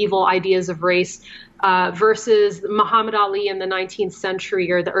of medieval ideas of race versus Muhammad Ali in the 19th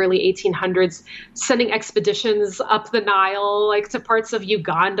century or the early 1800s, sending expeditions up the Nile, like to parts of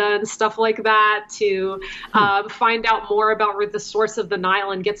Uganda and stuff like that to find out more about the source of the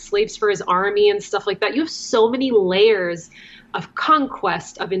Nile and get slaves for his army and stuff like that. You have so many layers of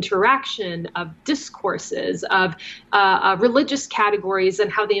conquest, of interaction, of discourses, of religious categories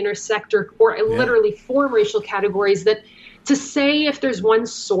and how they intersect or literally form racial categories, that to say if there's one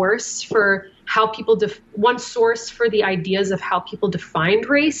source for how people one source for the ideas of how people defined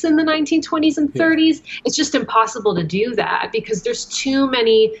race in the 1920s and 30s, it's just impossible to do that because there's too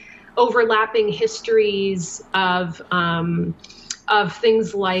many overlapping histories of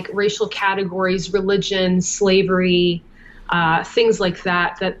things like racial categories, religion, slavery, things like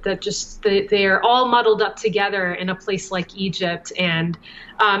that just they're all muddled up together in a place like Egypt. And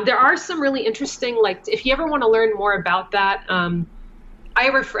there are some really interesting, like if you ever want to learn more about that, I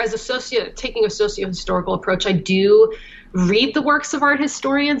refer, as taking a socio-historical approach, I do read the works of art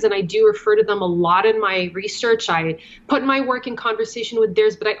historians and I do refer to them a lot in my research. I put my work in conversation with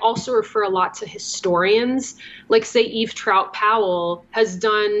theirs, but I also refer a lot to historians. Like say Eve Trout Powell has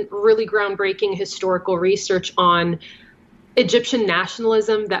done really groundbreaking historical research on Egyptian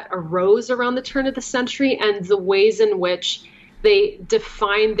nationalism that arose around the turn of the century and the ways in which they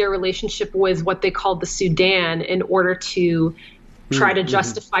defined their relationship with what they called the Sudan in order to try to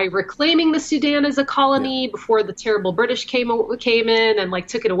justify reclaiming the Sudan as a colony before the terrible British came in and like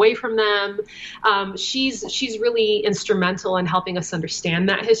took it away from them. She's really instrumental in helping us understand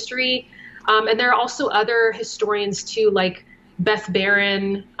that history. And there are also other historians too, like Beth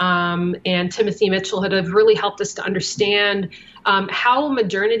Barron and Timothy Mitchell, that have really helped us to understand how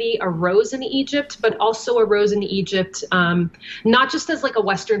modernity arose in Egypt, but also arose in Egypt not just as like a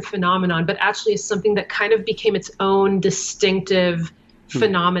Western phenomenon, but actually as something that kind of became its own distinctive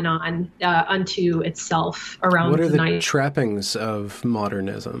phenomenon unto itself around What are the night. trappings of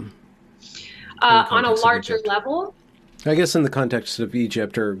modernism? On a larger level? I guess in the context of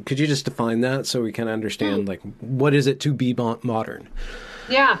Egypt, or could you just define that so we can understand, like, what is it to be modern?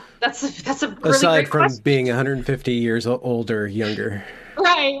 Yeah, that's a really Aside great from question. being 150 years old or younger.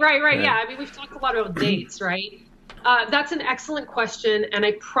 Right. Yeah, I mean, we've talked a lot about dates, right? That's an excellent question, and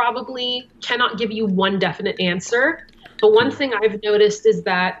I probably cannot give you one definite answer. But one thing I've noticed is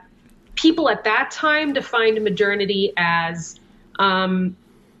that people at that time defined modernity as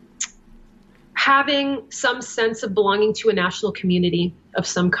having some sense of belonging to a national community of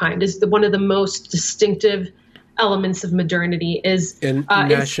some kind is one of the most distinctive elements of modernity. Is and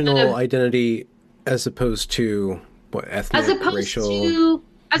national identity as opposed to what, ethnic, racial,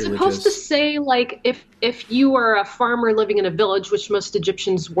 as opposed to say, like, if you were a farmer living in a village, which most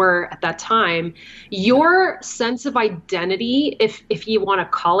Egyptians were at that time, your sense of identity, if you want to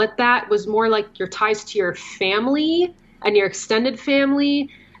call it that, was more like your ties to your family and your extended family,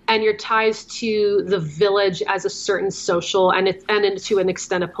 and your ties to the village as a certain social and to an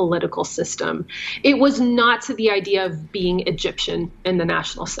extent a political system. It was not to the idea of being Egyptian in the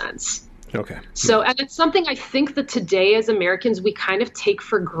national sense. Okay. So, and it's something I think that today as Americans, we kind of take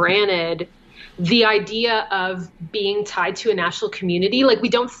for granted, the idea of being tied to a national community. Like, we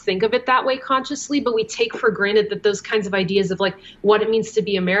don't think of it that way consciously, but we take for granted that those kinds of ideas of like what it means to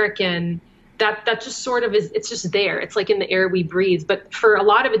be American, that just sort of is, it's just there. It's like in the air we breathe. But for a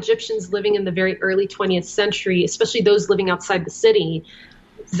lot of Egyptians living in the very early 20th century, especially those living outside the city,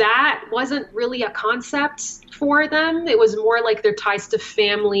 that wasn't really a concept for them. It was more like their ties to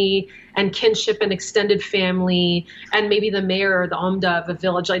family and kinship and extended family, and maybe the mayor or the omda of a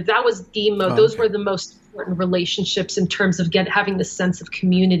village. Like, that was those were the most important relationships in terms of having the sense of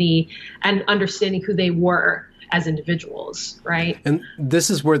community and understanding who they were as individuals, right? And this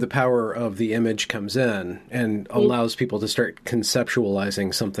is where the power of the image comes in and allows people to start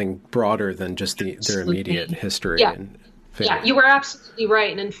conceptualizing something broader than just their immediate history. Yeah. And yeah, you were absolutely right.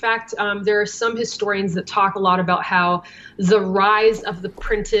 And in fact, there are some historians that talk a lot about how the rise of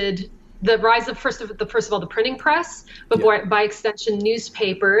first of all, the printing press, but by extension,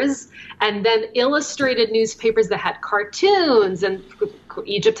 newspapers, and then illustrated newspapers that had cartoons. And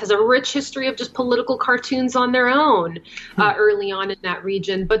Egypt has a rich history of just political cartoons on their own early on in that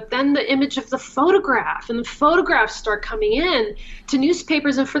region. But then the image of the photograph, and the photographs start coming in to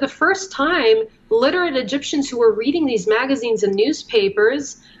newspapers. And for the first time, literate Egyptians who were reading these magazines and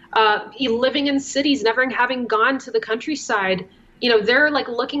newspapers, living in cities, never having gone to the countryside, they're like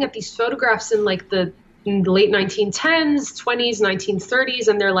looking at these photographs in like the late 1910s, 20s, 1930s,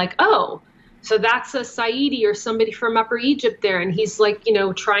 and they're like, oh, so that's a Saidi or somebody from Upper Egypt there, and he's like,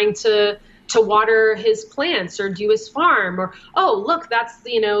 trying to water his plants or do his farm, or oh, look, that's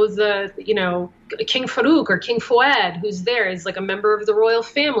King Farouk or King Fouad who's there. He's like a member of the royal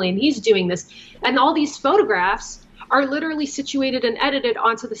family, and he's doing this, and all these photographs are literally situated and edited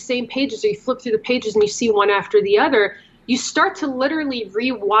onto the same pages. So you flip through the pages and you see one after the other. You start to literally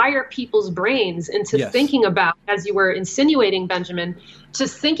rewire people's brains into thinking about, as you were insinuating, Benjamin, to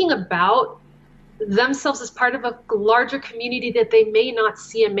thinking about themselves as part of a larger community that they may not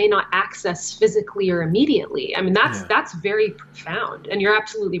see and may not access physically or immediately. I mean, that's very profound, and you're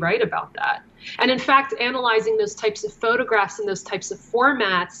absolutely right about that. And in fact, analyzing those types of photographs and those types of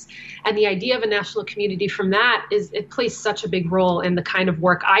formats and the idea of a national community from that it plays such a big role in the kind of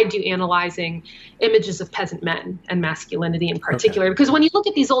work I do, analyzing images of peasant men and masculinity in particular. Okay. Because when you look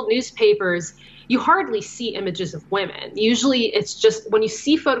at these old newspapers, you hardly see images of women. Usually it's just when you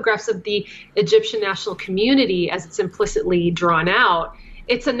see photographs of the Egyptian national community as it's implicitly drawn out,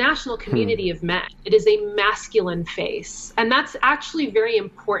 it's a national community of men. It is a masculine face. And that's actually very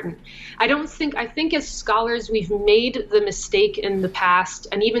important. I think as scholars, we've made the mistake in the past,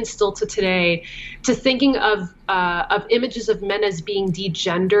 and even still to today, to thinking of images of men as being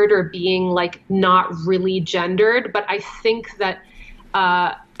degendered or being like not really gendered. But I think that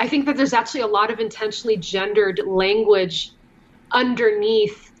there's actually a lot of intentionally gendered language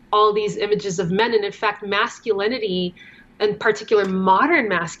underneath all these images of men. And in fact, masculinity, in particular modern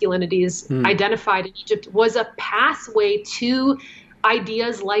masculinities identified in Egypt, was a pathway to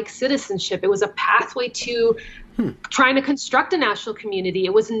ideas like citizenship. It was a pathway to trying to construct a national community.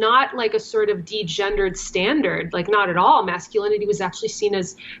 It was not like a sort of degendered standard, like not at all. Masculinity was actually seen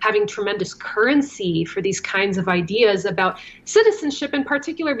as having tremendous currency for these kinds of ideas about citizenship in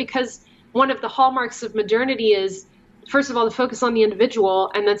particular, because one of the hallmarks of modernity is, first of all, the focus on the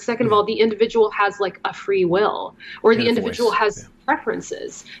individual, and then second of all, the individual has like a free will, or the individual has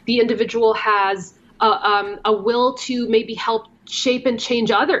preferences. The individual has a will to maybe help shape and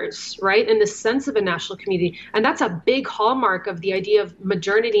change others, right? In the sense of a national community. And that's a big hallmark of the idea of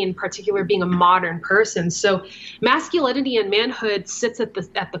modernity, in particular being a modern person. So masculinity and manhood sits at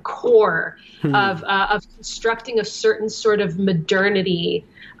the core of constructing a certain sort of modernity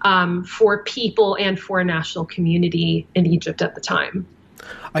for people and for a national community in Egypt at the time.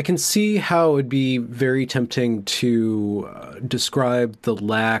 I can see how it would be very tempting to describe the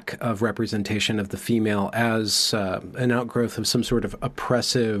lack of representation of the female as an outgrowth of some sort of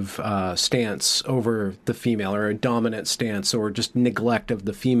oppressive stance over the female, or a dominant stance, or just neglect of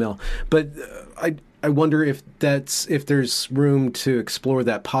the female. But I wonder if there's room to explore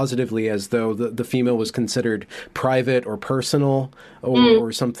that positively, as though the female was considered private or personal,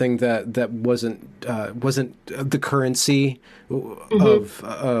 or something that wasn't the currency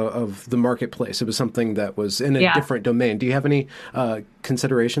of the marketplace. It was something that was in a different domain. Do you have any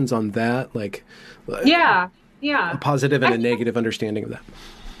considerations on that? Like, a positive and a negative understanding of that.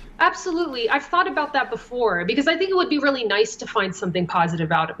 Absolutely. I've thought about that before, because I think it would be really nice to find something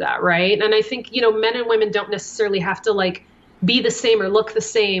positive out of that, right? And I think, men and women don't necessarily have to like be the same or look the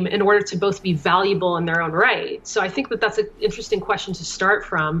same in order to both be valuable in their own right. So I think that that's an interesting question to start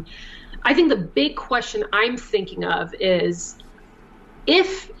from. I think the big question I'm thinking of is,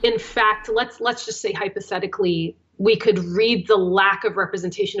 if in fact, let's just say hypothetically, we could read the lack of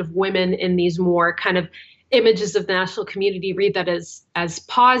representation of women in these more kind of images of the national community, read that as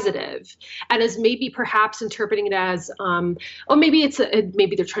positive, and as maybe perhaps interpreting it as, maybe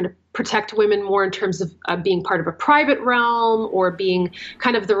maybe they're trying to protect women more in terms of being part of a private realm, or being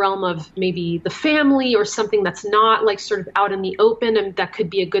kind of the realm of maybe the family, or something that's not like sort of out in the open, and that could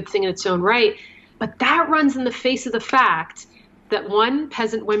be a good thing in its own right. But that runs in the face of the fact that, one,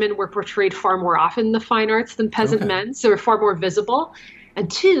 peasant women were portrayed far more often in the fine arts than peasant men, so they're far more visible. And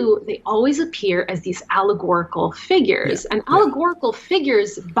two, they always appear as these allegorical figures. And allegorical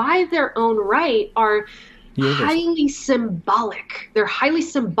figures, by their own right, are highly symbolic. They're highly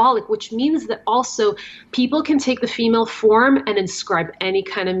symbolic, which means that also people can take the female form and inscribe any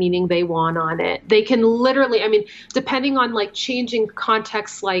kind of meaning they want on it. They can literally, depending on like changing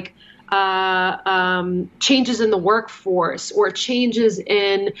contexts, like changes in the workforce, or changes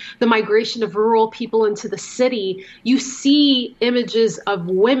in the migration of rural people into the city, you see images of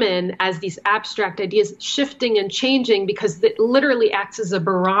women as these abstract ideas shifting and changing, because it literally acts as a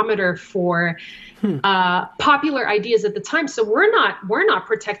barometer for popular ideas at the time. So we're not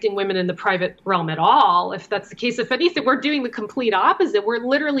protecting women in the private realm at all. If that's the case, if anything, we're doing the complete opposite. We're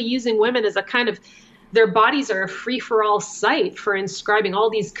literally using women as a kind of, their bodies are a free-for-all site for inscribing all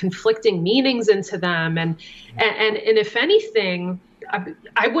these conflicting meanings into them. And if anything,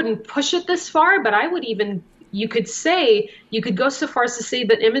 I wouldn't push it this far, but you could go so far as to say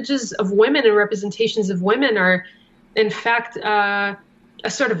that images of women and representations of women are, in fact, a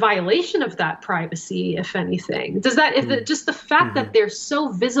sort of violation of that privacy, if anything. Just the fact that they're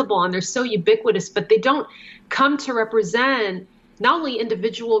so visible and they're so ubiquitous, but they don't come to represent not only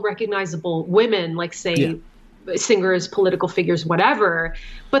individual recognizable women, like say singers, political figures, whatever,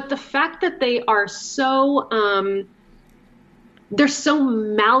 but the fact that they are so they're so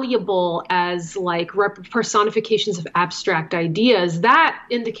malleable as like personifications of abstract ideas, that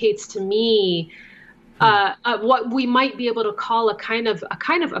indicates to me what we might be able to call a kind of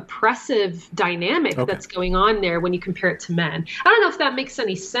oppressive dynamic that's going on there when you compare it to men. I don't know if that makes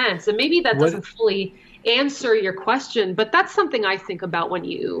any sense, and maybe that doesn't fully answer your question, but that's something I think about when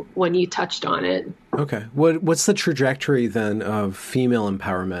you touched on it. Okay. What's the trajectory then of female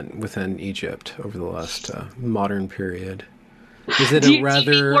empowerment within Egypt over the last modern period? Is it a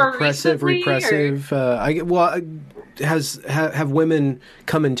rather oppressive, repressive? Have women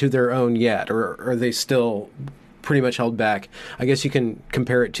come into their own yet, or are they still pretty much held back? I guess you can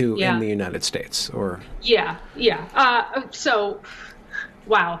compare it to in the United States, or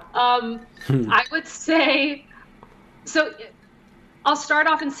wow. I would say, so I'll start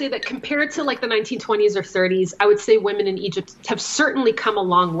off and say that compared to like the 1920s or 30s, I would say women in Egypt have certainly come a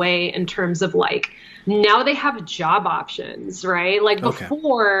long way in terms of like, now they have job options, right? Like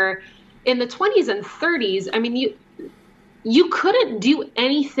before, in the 20s and 30s, you couldn't do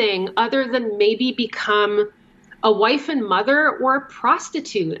anything other than maybe become a wife and mother or a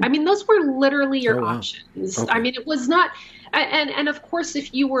prostitute. I mean, those were literally your options. Okay. I mean, it was not, and of course,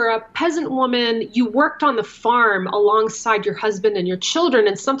 if you were a peasant woman, you worked on the farm alongside your husband and your children.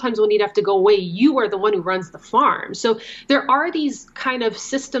 And sometimes when you'd have to go away, you are the one who runs the farm. So there are these kind of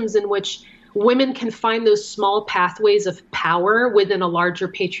systems in which women can find those small pathways of power within a larger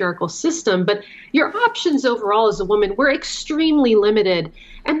patriarchal system. But your options overall as a woman were extremely limited.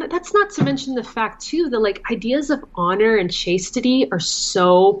 And that's not to mention the fact, too, that like ideas of honor and chastity are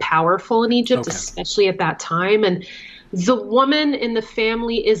so powerful in Egypt, especially at that time. And the woman in the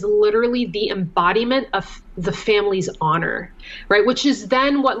family is literally the embodiment of the family's honor, right? Which is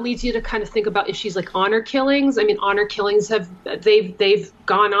then what leads you to kind of think about issues like honor killings. I mean, honor killings they've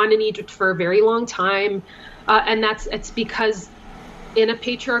gone on in Egypt for a very long time, and it's because in a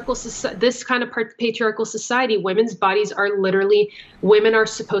patriarchal this kind of patriarchal society, women's bodies are women are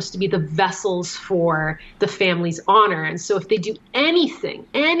supposed to be the vessels for the family's honor, and so if they do anything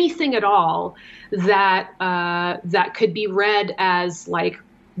at all that could be read as like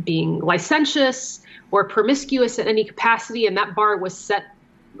being licentious or promiscuous in any capacity, and that bar was set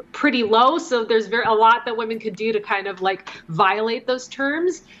pretty low, so there's a lot that women could do to kind of like violate those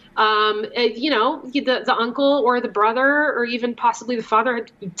terms. The uncle or the brother or even possibly the father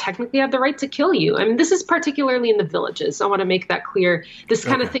technically had the right to kill you. I mean, this is particularly in the villages. I want to make that clear. This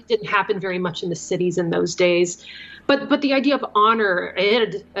kind of thing didn't happen very much in the cities in those days. But the idea of honor,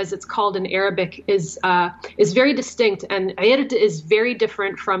 ird, as it's called in Arabic, is very distinct, and ird is very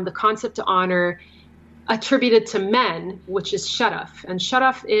different from the concept of honor attributed to men, which is sharaf. And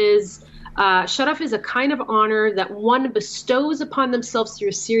sharaf is a kind of honor that one bestows upon themselves through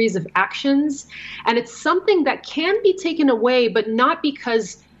a series of actions. And it's something that can be taken away, but not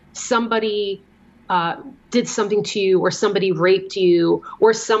because somebody did something to you or somebody raped you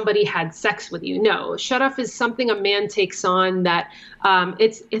or somebody had sex with you. No, sharaf is something a man takes on that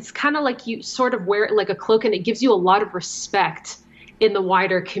it's kind of like you sort of wear it like a cloak, and it gives you a lot of respect in the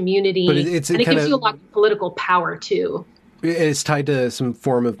wider community. But it gives you a lot of political power too. It's tied to some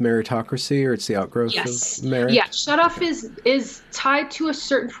form of meritocracy, or it's the outgrowth of merit? Yeah, sharaf is tied to a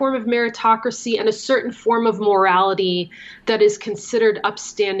certain form of meritocracy and a certain form of morality that is considered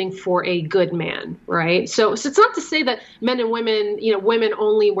upstanding for a good man, right? So it's not to say that men and women, women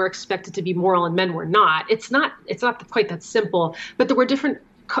only were expected to be moral and men were not. It's not quite that simple, but there were different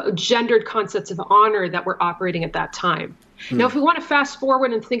gendered concepts of honor that were operating at that time. Now, if we want to fast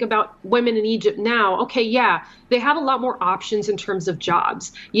forward and think about women in Egypt now, they have a lot more options in terms of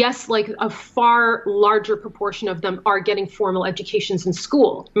jobs. Yes, like a far larger proportion of them are getting formal educations in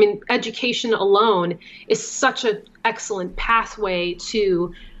school. I mean, education alone is such an excellent pathway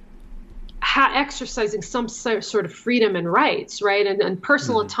to exercising some sort of freedom and rights, right? And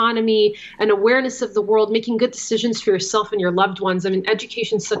personal autonomy and awareness of the world, making good decisions for yourself and your loved ones. I mean,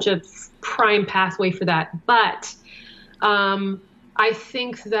 education is such a prime pathway for that. But I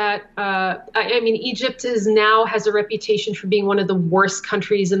think that, Egypt has a reputation for being one of the worst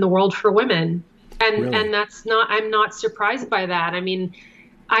countries in the world for women. And I'm not surprised by that. I mean,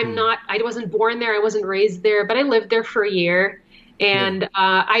 I wasn't born there. I wasn't raised there, but I lived there for a year. And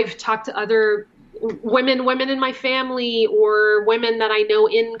I've talked to other women in my family or women that I know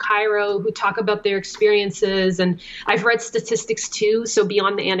in Cairo who talk about their experiences. And I've read statistics too. So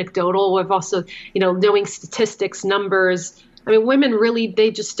beyond the anecdotal, I've also, knowing statistics, numbers. I mean, women really, they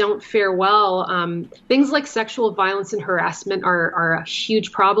just don't fare well. Things like sexual violence and harassment are a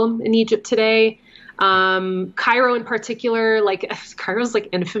huge problem in Egypt today. Cairo in particular, Cairo's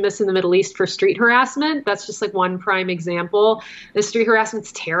infamous in the Middle East for street harassment. That's just one prime example. The street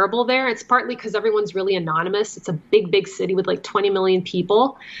harassment's terrible there. It's partly because everyone's really anonymous. It's a big, big city with 20 million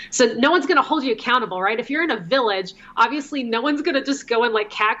people. So no one's going to hold you accountable, right? If you're in a village, obviously no one's going to just go and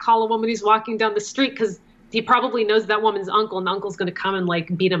catcall a woman who's walking down the street because he probably knows that woman's uncle, and the uncle's going to come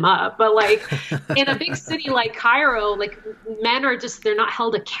and beat him up. But in a big city like Cairo, men are they're not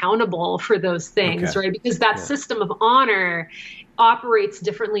held accountable for those things, right? Because that system of honor operates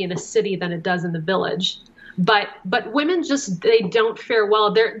differently in a city than it does in the village. But women they don't fare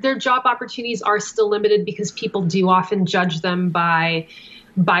well. Their job opportunities are still limited because people do often judge them by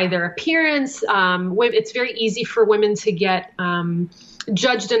their appearance. It's very easy for women to get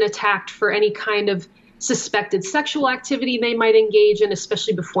judged and attacked for any kind of suspected sexual activity they might engage in,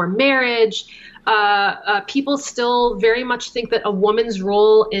 especially before marriage. People still very much think that a woman's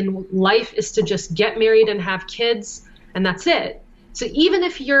role in life is to just get married and have kids, and that's it. So even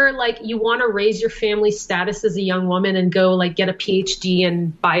if you're like, you want to raise your family status as a young woman and go like get a PhD in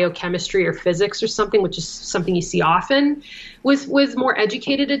biochemistry or physics or something, which is something you see often with more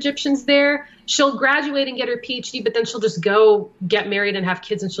educated Egyptians there, she'll graduate and get her PhD, but then she'll just go get married and have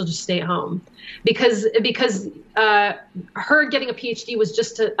kids and she'll just stay at home because her getting a PhD was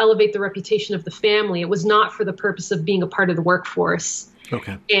just to elevate the reputation of the family. It was not for the purpose of being a part of the workforce.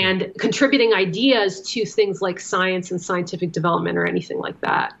 Okay. And contributing ideas to things like science and scientific development or anything like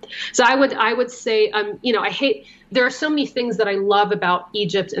that. So I would say, there are so many things that I love about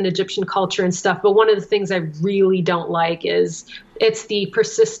Egypt and Egyptian culture and stuff, but one of the things I really don't like is it's the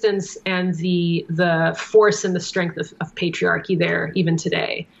persistence and the force and the strength of patriarchy there even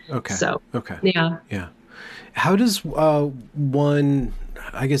today. Okay. So, okay. Yeah. Yeah. How does how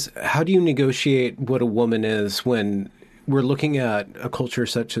do you negotiate what a woman is when we're looking at a culture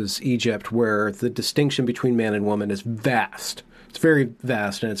such as Egypt, where the distinction between man and woman is vast? It's very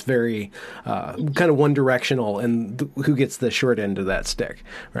vast, and it's very kind of one-directional, and who gets the short end of that stick,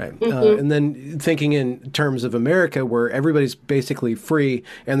 right? Mm-hmm. And then thinking in terms of America, where everybody's basically free,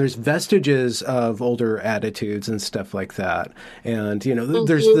 and there's vestiges of older attitudes and stuff like that. And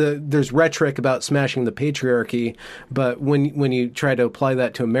there's rhetoric about smashing the patriarchy, but when you try to apply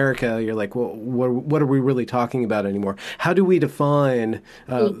that to America, you're like, well, what are we really talking about anymore? How do we define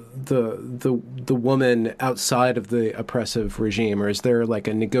the woman outside of the oppressive regime? Or is there like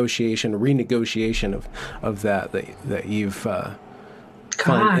a renegotiation of that you've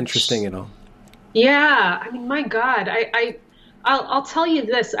find interesting at all? Yeah, I mean, my God, I'll tell you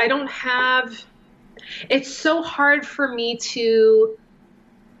this. It's so hard for me to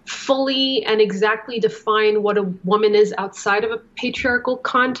fully and exactly define what a woman is outside of a patriarchal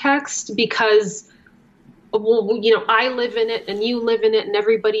context because I live in it and you live in it and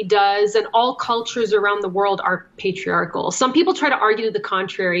everybody does. And all cultures around the world are patriarchal. Some people try to argue to the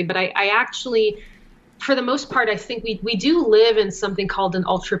contrary, but I actually, for the most part, I think we do live in something called an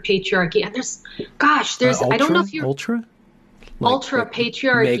ultra patriarchy. And I don't know if you're ultra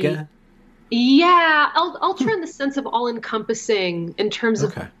patriarchy. Mega? Yeah, ultra in the sense of all encompassing in terms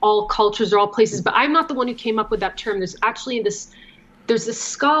of all cultures or all places. But I'm not the one who came up with that term. There's this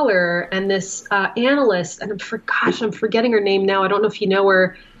scholar and this analyst, and I'm forgetting her name now. I don't know if you know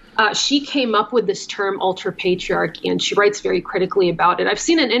her. She came up with this term ultra patriarchy, and she writes very critically about it. I've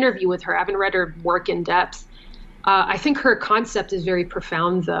seen an interview with her. I haven't read her work in depth. I think her concept is very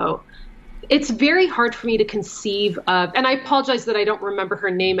profound, though. It's very hard for me to conceive of, and I apologize that I don't remember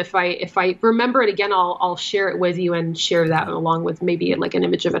her name. If I remember it again, I'll share it with you and share that along with maybe like an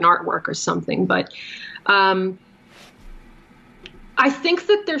image of an artwork or something. But I think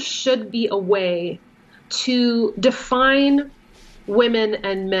that there should be a way to define women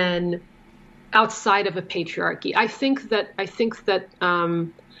and men outside of a patriarchy. I think that I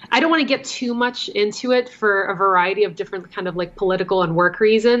don't want to get too much into it for a variety of different kind of like political and work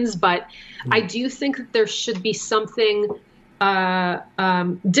reasons, but I do think that there should be something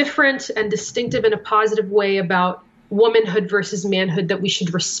different and distinctive in a positive way about womanhood versus manhood that we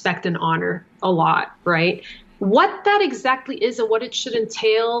should respect and honor a lot, right? What that exactly is and what it should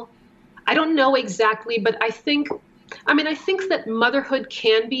entail, I don't know exactly, but I think that motherhood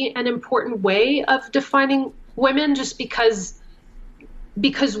can be an important way of defining women just because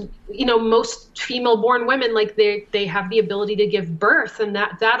most female-born women, like they have the ability to give birth, and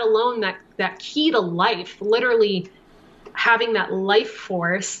that alone, that key to life, literally having that life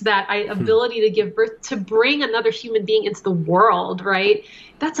force, that ability to give birth, to bring another human being into the world, right?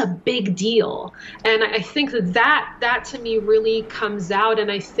 That's a big deal. And I think that to me really comes out. And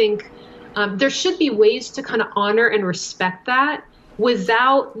I think there should be ways to kind of honor and respect that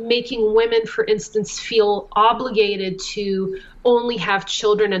without making women, for instance, feel obligated to only have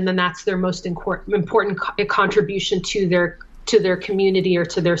children, and then that's their most important contribution to their community or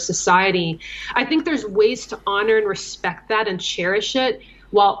to their society. I think there's ways to honor and respect that and cherish it,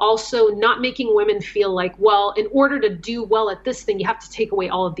 while also not making women feel like, well, in order to do well at this thing, you have to take away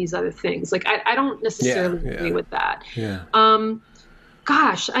all of these other things. Like, I don't necessarily agree with that. Yeah.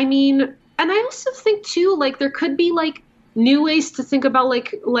 I mean, and I also think too, like there could be like new ways to think about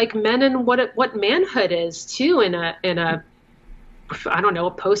like men and what manhood is too in a I don't know,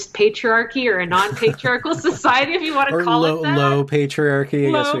 a post-patriarchy or a non-patriarchal society, if you want to call it that. Low patriarchy,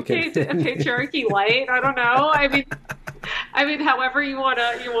 I guess we can. Patriarchy light. I don't know. I mean, however you want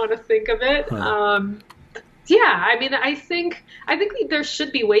to think of it. I think there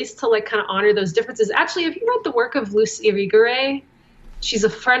should be ways to like kind of honor those differences. Actually, have you read the work of Luce Irigaray? She's a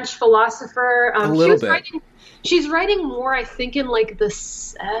French philosopher. A little bit. She's writing more, I think, in like the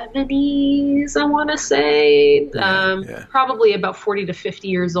 70s, I want to say. Probably about 40 to 50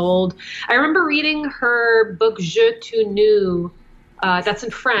 years old. I remember reading her book, Je te nu. That's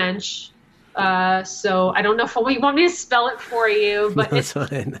in French. So I don't know if you want me to spell it for you, but That's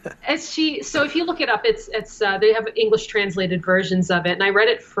fine. So if you look it up, it's they have English translated versions of it. And I read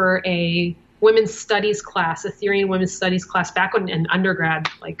it for a women's studies class, a theory in women's studies class back in undergrad,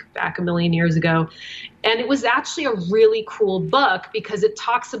 like back a million years ago. And it was actually a really cool book because it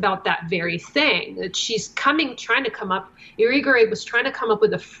talks about that very thing that Irigaray was trying to come up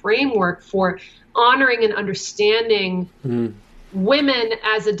with a framework for honoring and understanding women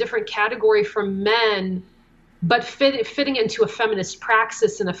as a different category from men, but fitting into a feminist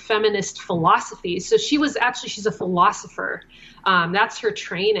praxis and a feminist philosophy. So she's a philosopher. That's her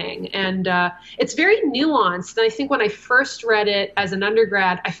training. And it's very nuanced. And I think when I first read it as an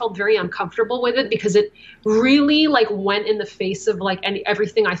undergrad, I felt very uncomfortable with it because it really like went in the face of like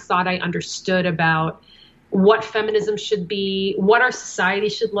everything I thought I understood about what feminism should be, what our society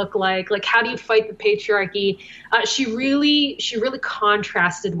should look like how do you fight the patriarchy. She really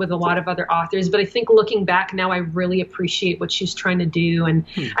contrasted with a lot of other authors, but I think looking back now, I really appreciate what she's trying to do. And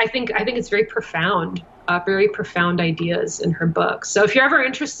I think it's very profound ideas in her book. So if you're ever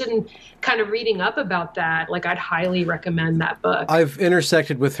interested in kind of reading up about that, like I'd highly recommend that book. I've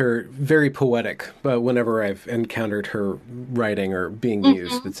intersected with her, very poetic, but whenever I've encountered her writing or being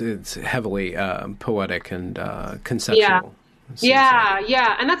used, it's heavily poetic and conceptual.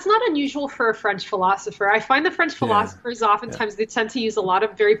 Yeah. And that's not unusual for a French philosopher. I find the French philosophers oftentimes they tend to use a lot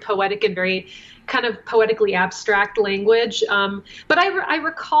of very poetic and very kind of poetically abstract language. But I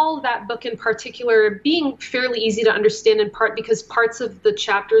recall that book in particular being fairly easy to understand, in part because parts of the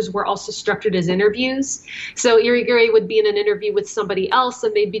chapters were also structured as interviews. So Irigaray would be in an interview with somebody else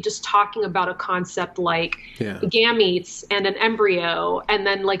and they'd be just talking about a concept like gametes and an embryo and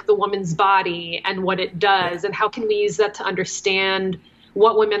then like the woman's body and what it does and how can we use that to understand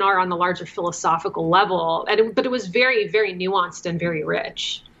what women are on the larger philosophical level. But it was very, very nuanced and very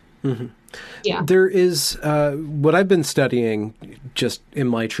rich. Mm-hmm. Yeah. There is what I've been studying just in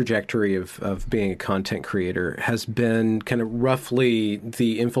my trajectory of being a content creator has been kind of roughly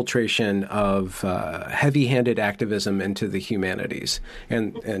the infiltration of heavy-handed activism into the humanities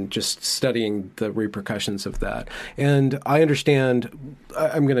and just studying the repercussions of that. And I understand,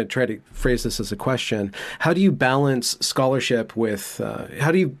 I'm going to try to phrase this as a question, how do you balance scholarship with,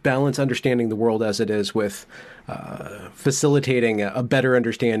 how do you balance understanding the world as it is with facilitating a better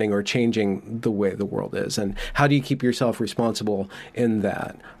understanding or changing the way the world is? And how do you keep yourself responsible in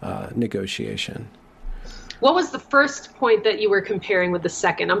that negotiation? What was the first point that you were comparing with the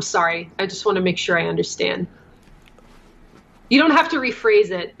second? I'm sorry. I just want to make sure I understand. You don't have to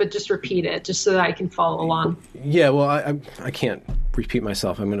rephrase it, but just repeat it, just so that I can follow along. Yeah, well, I can't repeat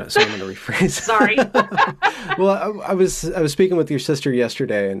myself. I'm gonna rephrase. Sorry. Well, I was speaking with your sister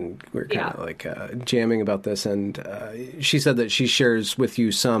yesterday, and we were kind of jamming about this, and she said that she shares with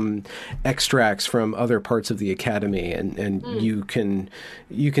you some extracts from other parts of the academy, and you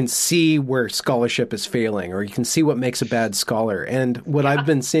can see where scholarship is failing, or you can see what makes a bad scholar. And what I've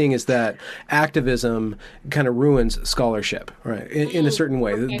been seeing is that activism kind of ruins scholarship, right? In a certain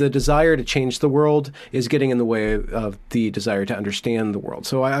way, the desire to change the world is getting in the way of the desire to understand the world.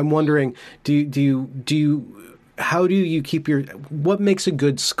 So I'm wondering, how do you keep what makes a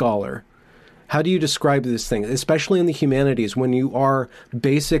good scholar? How do you describe this thing, especially in the humanities, when you are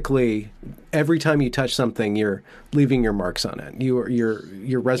basically, every time you touch something, you're leaving your marks on it.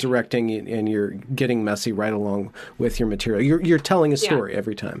 You're resurrecting and you're getting messy right along with your material. You're telling a story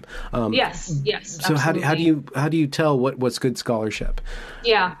every time. Yes. So absolutely. how do you tell what's good scholarship?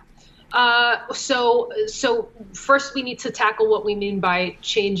 Yeah. So first we need to tackle what we mean by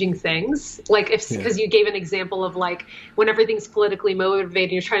changing things. Because you gave an example of like when everything's politically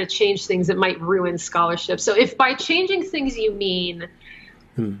motivated, you're trying to change things, it might ruin scholarship. So if by changing things you mean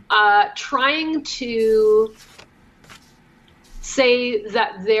trying to say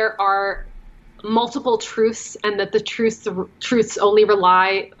that there are multiple truths and that the truths only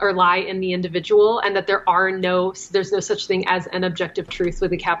lie in the individual, and that there's no such thing as an objective truth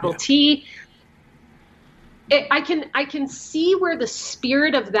with a capital T. I can see where the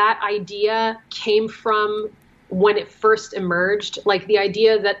spirit of that idea came from when it first emerged, like the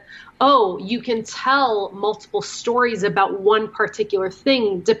idea that, you can tell multiple stories about one particular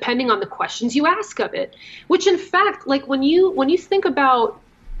thing depending on the questions you ask of it, which in fact, like when you think about,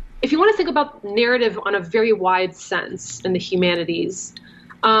 if you want to think about narrative on a very wide sense in the humanities,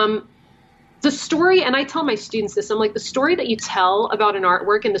 the story, and I tell my students this, I'm like, the story that you tell about an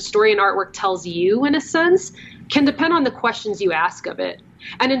artwork and the story an artwork tells you, in a sense, can depend on the questions you ask of it.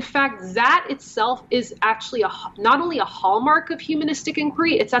 And in fact, that itself is actually not only a hallmark of humanistic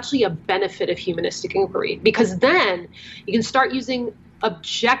inquiry, it's actually a benefit of humanistic inquiry, because then you can start using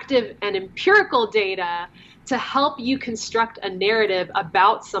objective and empirical data to help you construct a narrative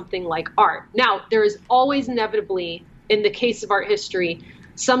about something like art. Now, there is always inevitably, in the case of art history,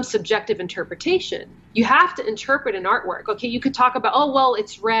 some subjective interpretation. You have to interpret an artwork. Okay, you could talk about, oh, well,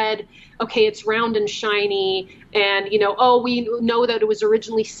 it's red. Okay, it's round and shiny. And, oh, we know that it was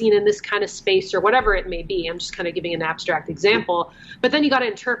originally seen in this kind of space or whatever it may be. I'm just kind of giving an abstract example. But then you got to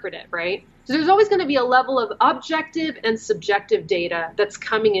interpret it, right? So there's always going to be a level of objective and subjective data that's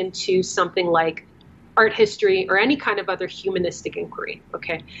coming into something like art history or any kind of other humanistic inquiry,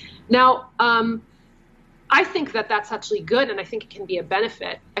 okay? Now, I think that that's actually good, and I think it can be a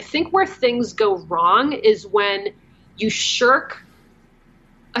benefit. I think where things go wrong is when you shirk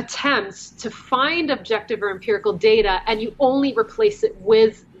attempts to find objective or empirical data and you only replace it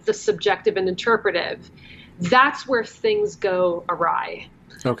with the subjective and interpretive. That's where things go awry.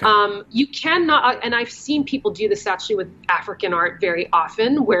 Okay. You cannot, and I've seen people do this actually with African art very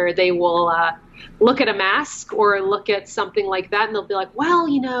often, where they will look at a mask or look at something like that, and they'll be like,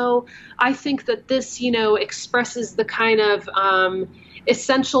 well, I think that this, expresses the kind of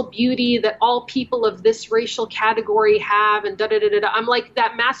essential beauty that all people of this racial category have, and da-da-da-da-da. I'm like,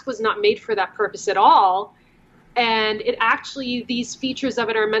 that mask was not made for that purpose at all. And it actually, these features of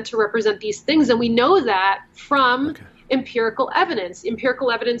it are meant to represent these things. And we know that from empirical evidence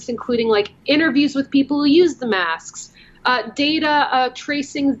including like interviews with people who use the masks, data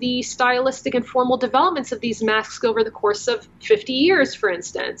tracing the stylistic and formal developments of these masks over the course of 50 years, for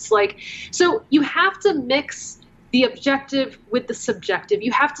instance. So you have to mix the objective with the subjective.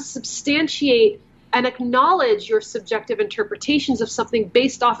 You have to substantiate and acknowledge your subjective interpretations of something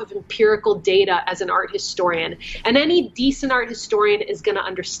based off of empirical data as an art historian. And any decent art historian is going to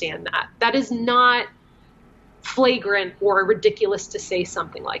understand that. That is not flagrant or ridiculous to say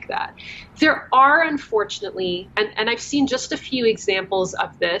something like that. There are, unfortunately, and I've seen just a few examples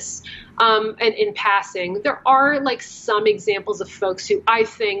of this, and in passing, there are like some examples of folks who I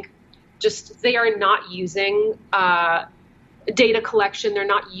think just, they are not using data collection. They're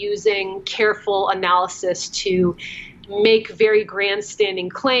not using careful analysis to make very grandstanding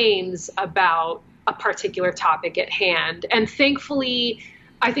claims about a particular topic at hand. And thankfully,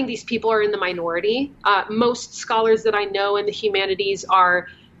 I think these people are in the minority. Most scholars that I know in the humanities are,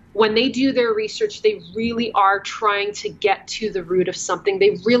 when they do their research, they really are trying to get to the root of something.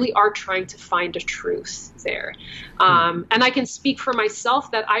 They really are trying to find a truth there. And I can speak for myself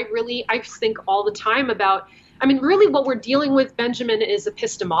that I think all the time about, really what we're dealing with, Benjamin, is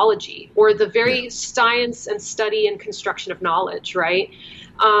epistemology, or the very science and study and construction of knowledge, right?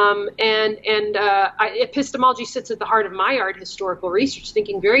 Epistemology sits at the heart of my art historical research,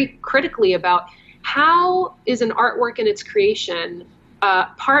 thinking very critically about how is an artwork in its creation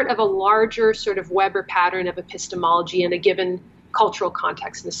part of a larger sort of web or pattern of epistemology in a given cultural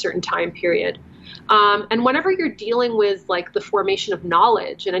context in a certain time period. And whenever you're dealing with like the formation of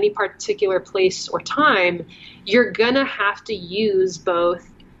knowledge in any particular place or time, you're going to have to use both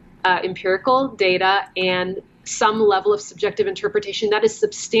empirical data and some level of subjective interpretation that is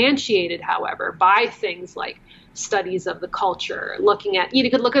substantiated, however, by things like studies of the culture, looking at, you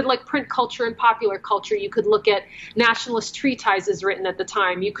could look at like print culture and popular culture. You could look at nationalist treatises written at the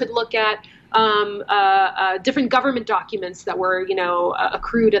time. You could look at different government documents that were,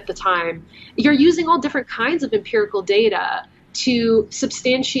 accrued at the time. You're using all different kinds of empirical data to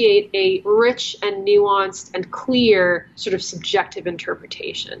substantiate a rich and nuanced and clear sort of subjective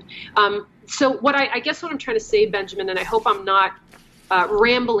interpretation. So I guess what I'm trying to say, Benjamin, and I hope I'm not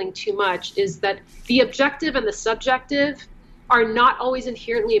rambling too much, is that the objective and the subjective are not always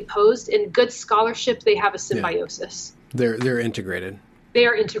inherently opposed. In good scholarship, they have a symbiosis. Yeah. They're integrated. They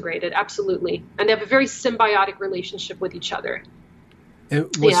are integrated, absolutely. And they have a very symbiotic relationship with each other. And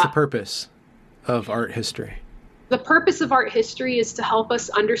what's the purpose of art history? The purpose of art history is to help us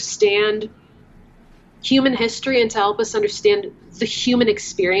understand human history and to help us understand the human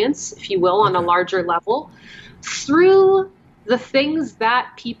experience, if you will, on a larger level, through the things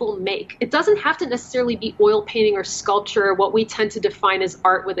that people make. It doesn't have to necessarily be oil painting or sculpture, or what we tend to define as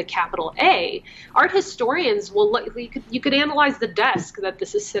art with a capital A. Art historians will you could analyze the desk that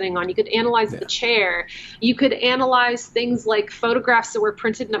this is sitting on. You could analyze the chair. You could analyze things like photographs that were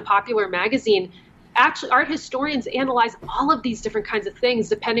printed in a popular magazine. Actually, art historians analyze all of these different kinds of things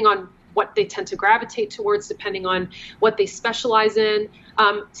depending on what they tend to gravitate towards depending on what they specialize in.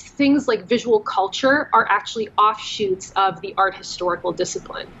 Things like visual culture are actually offshoots of the art historical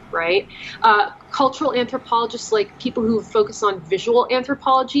discipline, right? Cultural anthropologists, like people who focus on visual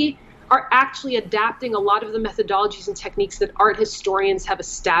anthropology, are actually adapting a lot of the methodologies and techniques that art historians have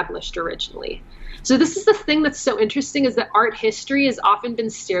established originally. So this is the thing that's so interesting, is that art history has often been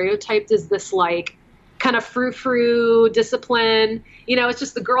stereotyped as this like kind of frou-frou discipline. You know, it's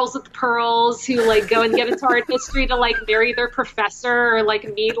just the girls with the pearls who like go and get into art history to like marry their professor or like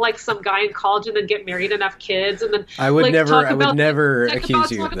meet like some guy in college and then get married and have kids. And then I would like, never accuse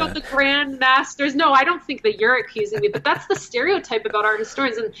you of that. Talk about the grand masters. No, I don't think that you're accusing me, but that's the stereotype about art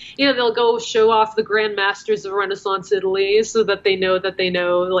historians. And, you know, they'll go show off the grand masters of Renaissance Italy so that they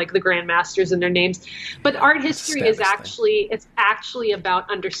know like the grand masters and their names. But art history is it's actually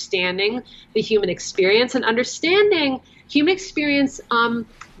about understanding the human experience and understanding human experience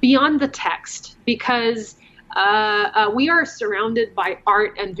beyond the text, because we are surrounded by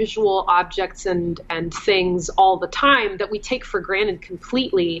art and visual objects and things all the time that we take for granted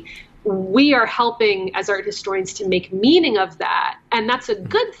completely. We are helping as art historians to make meaning of that. And that's a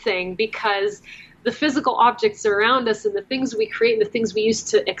good thing, because the physical objects around us and the things we create and the things we use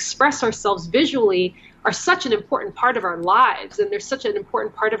to express ourselves visually are such an important part of our lives, and they're such an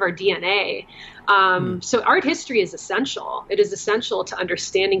important part of our DNA. So art history is essential. It is essential to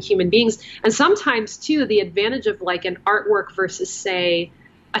understanding human beings. And sometimes, too, the advantage of like an artwork versus, say,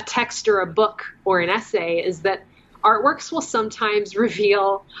 a text or a book or an essay is that artworks will sometimes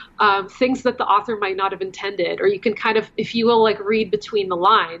reveal things that the author might not have intended, or you can kind of, if you will, like read between the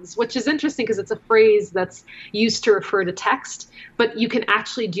lines, which is interesting because it's a phrase that's used to refer to text, but you can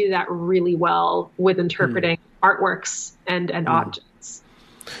actually do that really well with interpreting artworks and objects.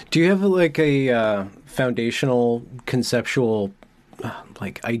 Do you have like a foundational conceptual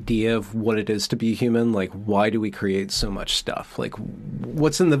like idea of what it is to be human? Like, why do we create so much stuff? Like,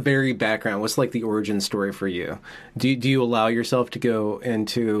 what's in the very background? What's like the origin story for you? Do you allow yourself to go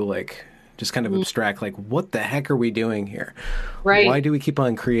into like just kind of abstract, like, what the heck are we doing here? Right. Why do we keep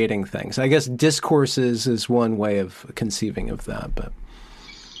on creating things? I guess discourses is one way of conceiving of that, but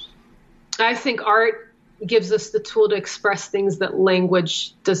I think art gives us the tool to express things that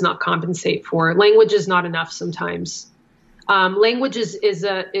language does not compensate for. Language is not enough sometimes. Language is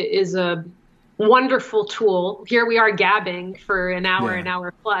a wonderful tool. Here we are gabbing for an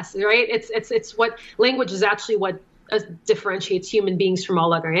hour plus, right? It's what language is actually what differentiates human beings from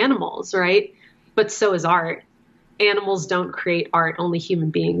all other animals, right? But so is art. Animals don't create art, only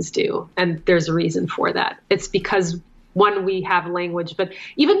human beings do. And there's a reason for that. It's because, one, we have language, but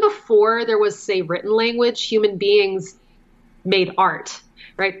even before there was, say, written language, human beings made art.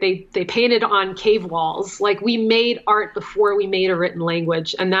 Right? They painted on cave walls. Like, we made art before we made a written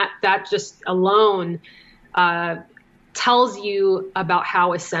language. And that just alone tells you about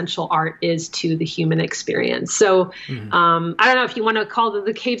how essential art is to the human experience. So I don't know if you want to call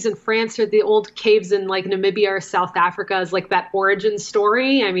the caves in France or the old caves in like Namibia or South Africa as like that origin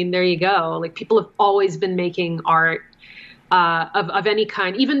story. I mean, there you go. Like, people have always been making art of any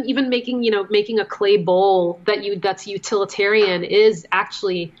kind, even making a clay bowl that's utilitarian is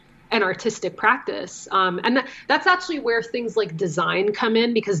actually an artistic practice. And that's actually where things like design come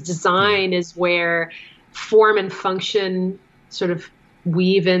in, because design is where form and function sort of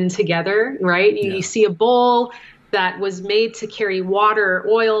weave in together, right? You see a bowl that was made to carry water or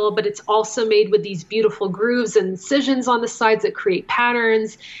oil, but it's also made with these beautiful grooves and incisions on the sides that create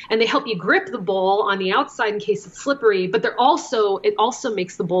patterns, and they help you grip the bowl on the outside in case it's slippery, but it also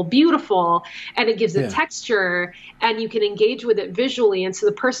makes the bowl beautiful, and it gives it texture, and you can engage with it visually. And so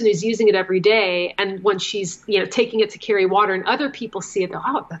the person who's using it every day, and when she's taking it to carry water and other people see it,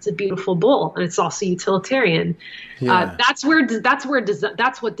 oh, that's a beautiful bowl, and it's also utilitarian. That's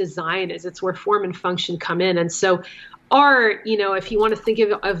what design is. It's where form and function come in. And so art, if you want to think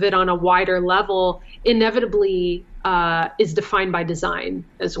of it on a wider level, inevitably is defined by design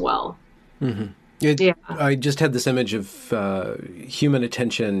as well. I just had this image of human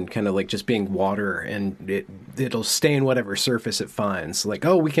attention kind of like just being water, and it'll stain whatever surface it finds. Like,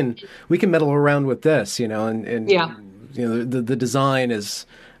 oh, we can meddle around with this, and the design is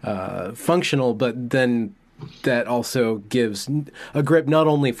functional, but then that also gives a grip not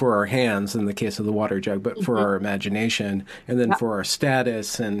only for our hands in the case of the water jug, but for our imagination, and then for our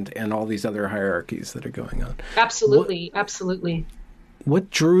status and all these other hierarchies that are going on. Absolutely. What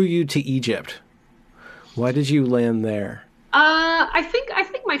drew you to Egypt? Why did you land there? I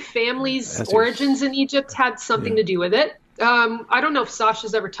think my family's origins in Egypt had something to do with it. I don't know if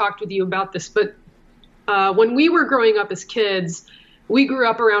Sasha's ever talked with you about this, but when we were growing up as kids, we grew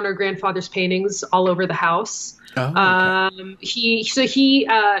up around our grandfather's paintings all over the house. Oh, okay. He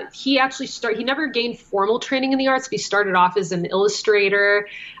actually he never gained formal training in the arts, but he started off as an illustrator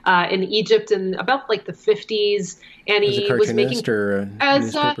in Egypt in about like the 50s, and As a he was making cartoonist or a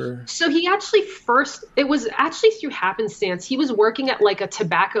newspaper? so he actually it was actually through happenstance. He was working at like a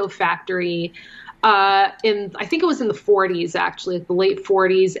tobacco factory I think it was in the 40s, actually, the late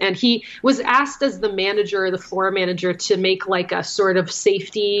 40s. And he was asked as the manager, the floor manager, to make like a sort of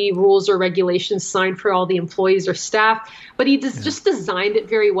safety rules or regulations sign for all the employees or staff. But he just designed it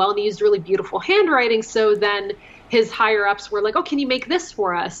very well, and he used really beautiful handwriting. So then his higher ups were like, oh, can you make this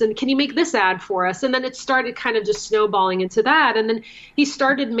for us? And can you make this ad for us? And then it started kind of just snowballing into that. And then he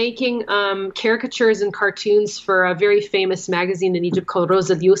started making caricatures and cartoons for a very famous magazine in Egypt called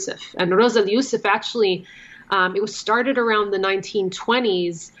Rosa Youssef. And Rosa Youssef actually, it was started around the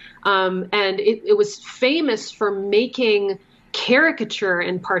 1920s. And it was famous for making caricature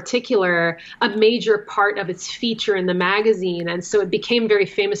in particular a major part of its feature in the magazine. And so it became very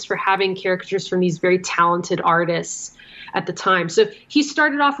famous for having caricatures from these very talented artists at the time. So he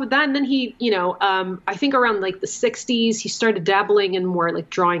started off with that. And then he, I think around like the 60s, he started dabbling in more like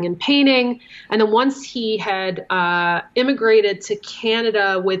drawing and painting. And then once he had immigrated to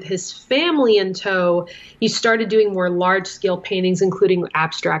Canada with his family in tow, he started doing more large scale paintings, including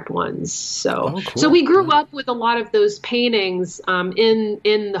abstract ones. So, cool. So we grew up with a lot of those paintings in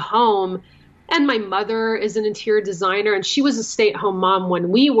the home. And my mother is an interior designer, and she was a stay-at-home mom when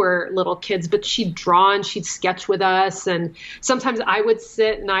we were little kids, but she'd draw and she'd sketch with us. And sometimes I would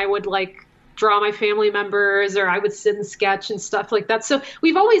sit and I would like draw my family members, or I would sit and sketch and stuff like that. So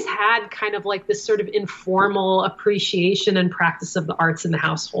we've always had kind of like this sort of informal appreciation and practice of the arts in the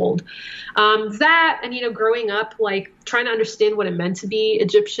household. That, and, growing up, like trying to understand what it meant to be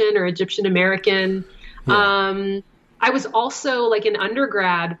Egyptian or Egyptian American. Yeah. I was also like in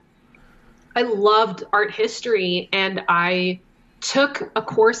undergrad, I loved art history, and I took a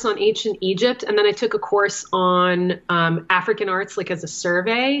course on ancient Egypt, and then I took a course on African arts, like as a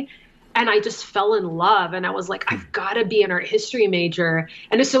survey, and I just fell in love. And I was like, I've got to be an art history major.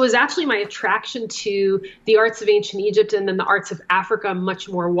 And so it was actually my attraction to the arts of ancient Egypt and then the arts of Africa much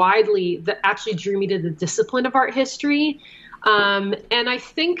more widely that actually drew me to the discipline of art history. And I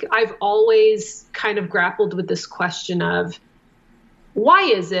think I've always kind of grappled with this question of, why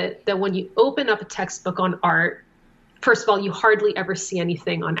is it that when you open up a textbook on art, first of all, you hardly ever see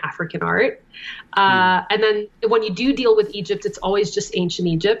anything on African art? And then when you do deal with Egypt, it's always just ancient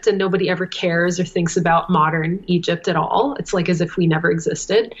Egypt, and nobody ever cares or thinks about modern Egypt at all. It's like as if we never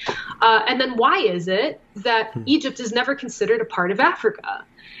existed. And then why is it that Egypt is never considered a part of Africa?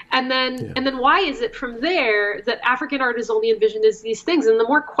 And then why is it from there that African art is only envisioned as these things? And the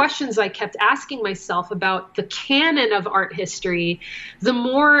more questions I kept asking myself about the canon of art history, the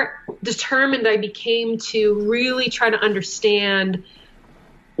more determined I became to really try to understand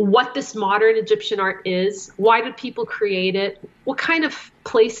what this modern Egyptian art is. Why did people create it? What kind of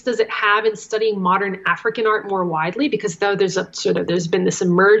place does it have in studying modern African art more widely? Because though there's been this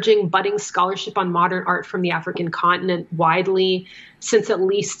emerging, budding scholarship on modern art from the African continent widely since at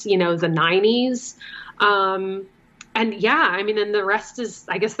least, the 90s. And yeah, I mean, and the rest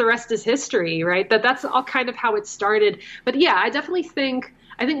is history, right? That's all kind of how it started. But yeah, I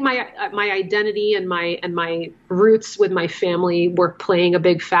think my identity and my roots with my family were playing a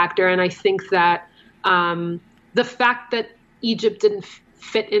big factor. And I think that the fact that Egypt didn't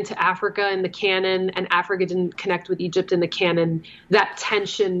fit into Africa in the canon and Africa didn't connect with Egypt in the canon, that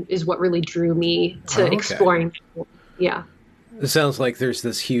tension is what really drew me to exploring. Yeah. It sounds like there's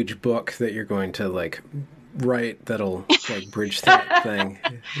this huge book that you're going to like write that'll like bridge that thing.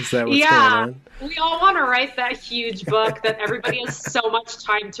 Is that what's going on? We all want to write that huge book that everybody has so much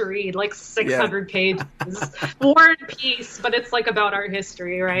time to read, like 600 pages, War and Peace, but it's like about art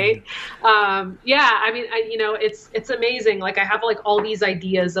history, right? I mean, it's amazing. Like I have like all these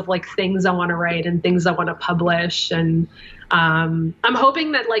ideas of like things I want to write and things I want to publish, and I'm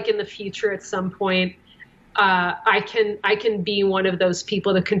hoping that like in the future at some point, I can be one of those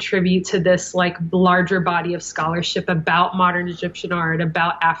people to contribute to this like larger body of scholarship about modern Egyptian art,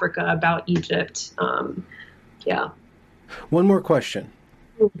 about Africa, about Egypt. One more question.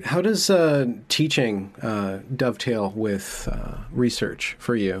 How does teaching dovetail with research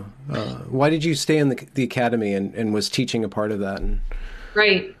for you? Why did you stay in the academy and was teaching a part of that?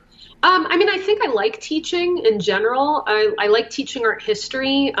 Right. I mean, I think I like teaching in general. I like teaching art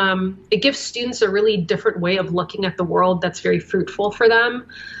history. It gives students a really different way of looking at the world that's very fruitful for them.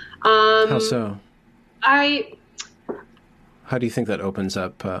 How so? How do you think that opens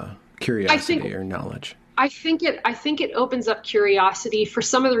up curiosity or knowledge? I think it opens up curiosity for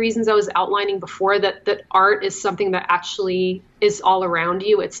some of the reasons I was outlining before, that art is something that actually is all around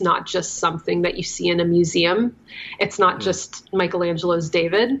you. It's not just something that you see in a museum. It's not just Michelangelo's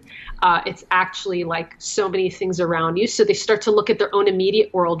David. It's actually like so many things around you. So they start to look at their own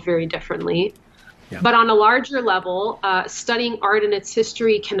immediate world very differently. Yeah. But on a larger level, studying art and its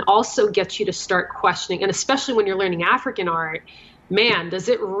history can also get you to start questioning, and especially when you're learning African art, man, does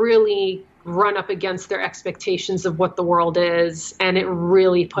it really run up against their expectations of what the world is? And it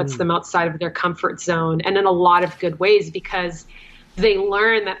really puts them outside of their comfort zone, and in a lot of good ways, because they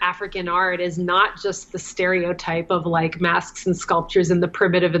learn that African art is not just the stereotype of like masks and sculptures and the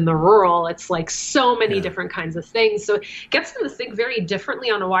primitive and the rural. It's like so many different kinds of things. So it gets them to think very differently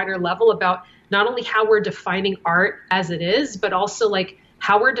on a wider level about not only how we're defining art as it is, but also like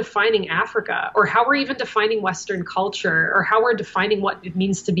how we're defining Africa, or how we're even defining Western culture, or how we're defining what it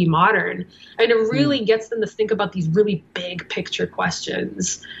means to be modern. And it really gets them to think about these really big picture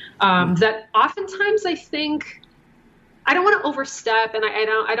questions that oftentimes I think, I don't want to overstep, and I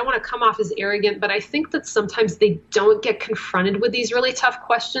don't want to come off as arrogant, but I think that sometimes they don't get confronted with these really tough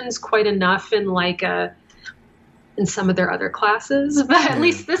questions quite enough in some of their other classes. But at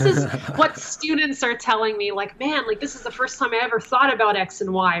least this is what students are telling me, like, man, like this is the first time I ever thought about X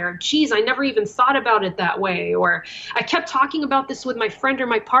and Y, or geez, I never even thought about it that way. Or I kept talking about this with my friend or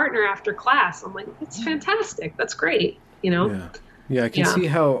my partner after class. I'm like, it's fantastic. That's great. You know? Yeah, I can see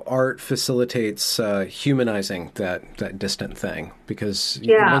how art facilitates humanizing that distant thing, because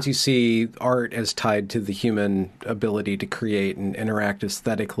once you see art as tied to the human ability to create and interact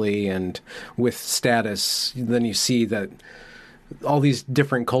aesthetically and with status, then you see that all these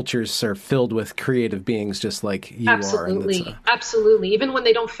different cultures are filled with creative beings just like you are. And absolutely. Even when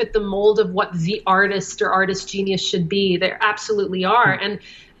they don't fit the mold of what the artist or artist genius should be, they absolutely are. And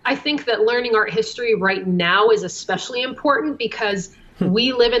I think that learning art history right now is especially important because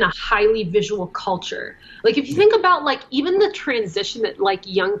we live in a highly visual culture. Like if you think about like even the transition that like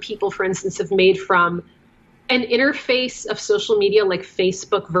young people, for instance, have made from an interface of social media like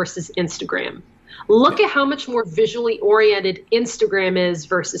Facebook versus Instagram. Look at how much more visually oriented Instagram is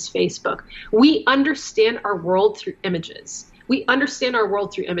versus Facebook. We understand our world through images.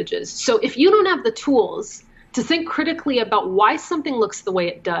 So if you don't have the tools to think critically about why something looks the way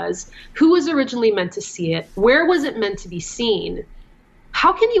it does, who was originally meant to see it, where was it meant to be seen,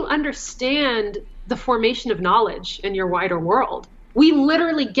 how can you understand the formation of knowledge in your wider world? We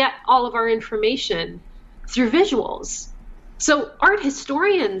literally get all of our information through visuals. So art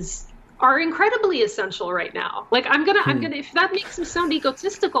historians are incredibly essential right now. Like I'm gonna, if that makes them sound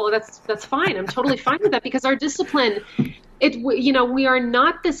egotistical, that's fine. I'm totally fine with that, because our discipline, we are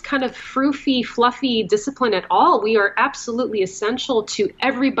not this kind of froofy, fluffy discipline at all. We are absolutely essential to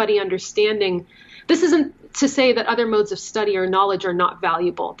everybody understanding. This isn't to say that other modes of study or knowledge are not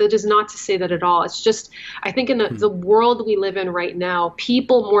valuable. That is not to say that at all. It's just, I think in the world we live in right now,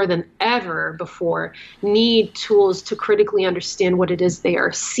 people more than ever before need tools to critically understand what it is they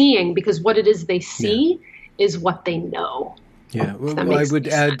are seeing, because what it is they see is what they know. Yeah, well, I would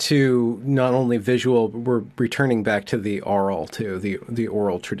add to not only visual, but we're returning back to the oral too, the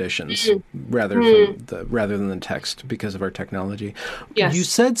oral traditions rather than the text because of our technology. Yes. You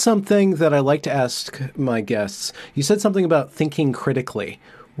said something that I like to ask my guests. You said something about thinking critically.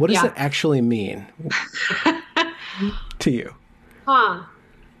 What does it actually mean to you?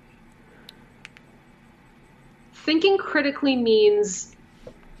 Thinking critically means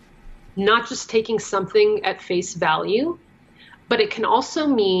not just taking something at face value, but it can also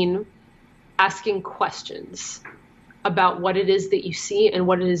mean asking questions about what it is that you see and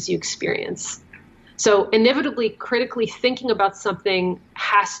what it is you experience. So inevitably, critically thinking about something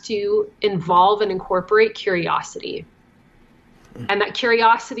has to involve and incorporate curiosity. And that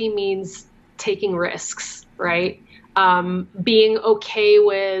curiosity means taking risks, right? Being okay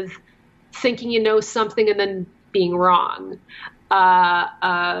with thinking you know something and then being wrong.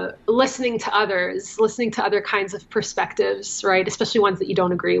 Listening to others, listening to other kinds of perspectives, right? Especially ones that you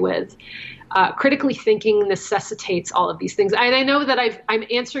don't agree with. Critically thinking necessitates all of these things. And I know that I'm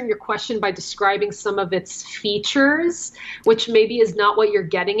answering your question by describing some of its features, which maybe is not what you're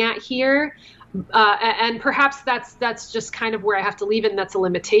getting at here. And perhaps that's just kind of where I have to leave it, and that's a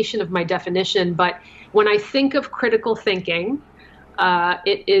limitation of my definition. But when I think of critical thinking,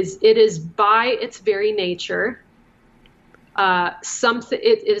 it is by its very nature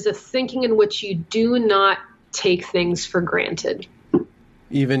it is a thinking in which you do not take things for granted.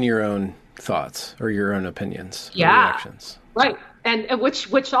 Even your own thoughts or your own opinions or reactions. Right. And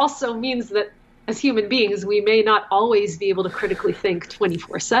which also means that as human beings, we may not always be able to critically think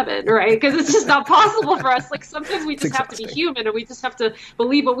 24/7, right? Because it's just not possible for us. Like sometimes we just have to be human and we just have to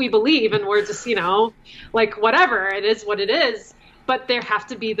believe what we believe, and we're just, like whatever, it is what it is. But there have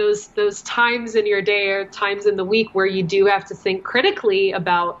to be those times in your day or times in the week where you do have to think critically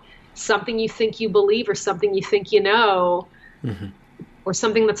about something you think you believe or something you think you know, or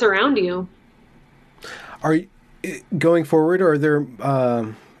something that's around you. Are you, going forward, are there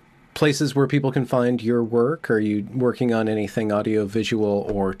places where people can find your work? Are you working on anything audio, visual,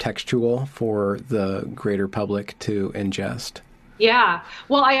 or textual for the greater public to ingest? Yeah.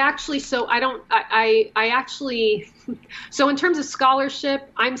 Well, so in terms of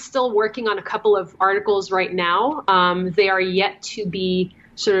scholarship, I'm still working on a couple of articles right now. They are yet to be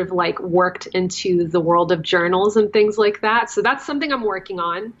sort of like worked into the world of journals and things like that. So that's something I'm working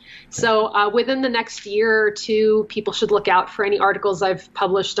on. So within the next year or two, people should look out for any articles I've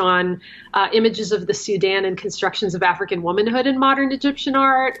published on images of the Sudan and constructions of African womanhood in modern Egyptian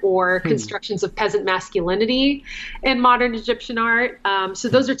art, or constructions of peasant masculinity in modern Egyptian art. So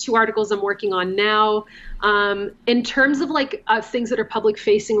those are two articles I'm working on now. In terms of like things that are public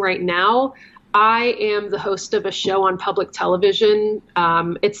facing right now, I am the host of a show on public television.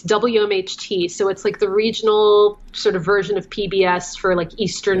 It's WMHT. So it's like the regional sort of version of PBS for like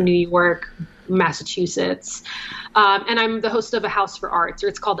Eastern New York, Massachusetts. And I'm the host of A House for Arts, or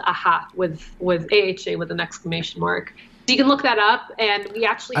it's called AHA with AHA with an exclamation mark. So you can look that up. And we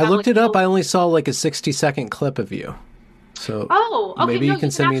actually have, I looked it up. I only saw like a 60-second clip of you. So okay. Maybe you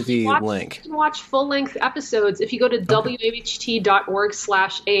can send me the link. You can watch full-length episodes if you go to wmht.org/AHA.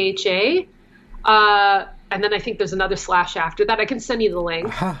 And then I think there's another slash after that. I can send you the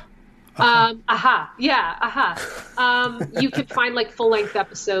link. You can find like full length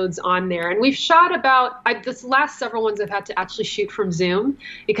episodes on there. And we've shot this last several ones I've had to actually shoot from Zoom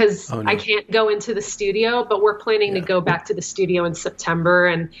because I can't go into the studio, but we're planning to go back to the studio in September.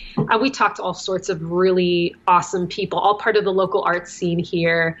 And we talked to all sorts of really awesome people, all part of the local art scene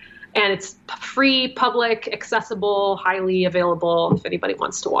here. And it's free, public, accessible, highly available if anybody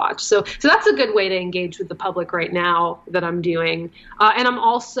wants to watch. So that's a good way to engage with the public right now that I'm doing. And I'm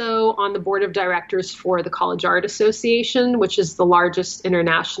also on the board of directors for the College Art Association, which is the largest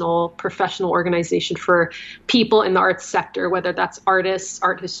international professional organization for people in the arts sector, whether that's artists,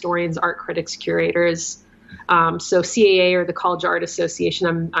 art historians, art critics, curators. So CAA, or the College Art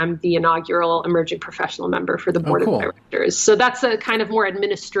Association, I'm the inaugural emerging professional member for the board of directors. So that's a kind of more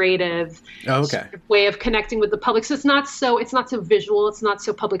administrative sort of way of connecting with the public. So it's not so visual, it's not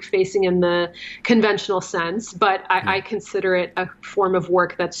so public facing in the conventional sense, but I consider it a form of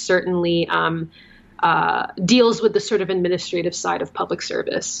work that certainly deals with the sort of administrative side of public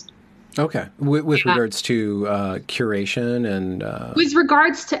service. Okay. With regards to curation and... With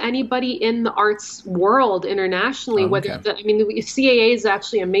regards to anybody in the arts world internationally, CAA is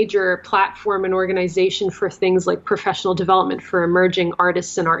actually a major platform and organization for things like professional development for emerging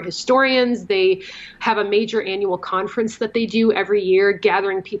artists and art historians. They have a major annual conference that they do every year,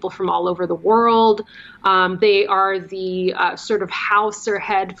 gathering people from all over the world. They are the sort of house or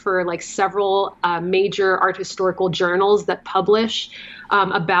head for like several major art historical journals that publish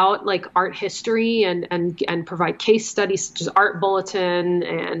about like art history and provide case studies such as Art Bulletin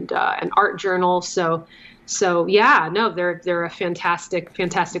and an art journal. So they're a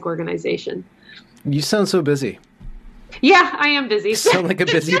fantastic organization. You sound so busy. Yeah, I am busy. You sound like a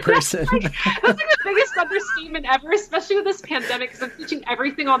busy person. That's like the biggest understatement ever, especially with this pandemic, because I'm teaching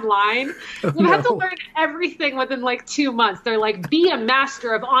everything online. I've had to learn everything within like 2 months. They're like, be a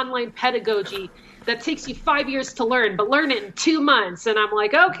master of online pedagogy. That takes you 5 years to learn, but learn it in 2 months. And I'm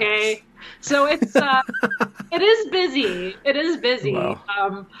like, okay. So it's it is busy. It is busy.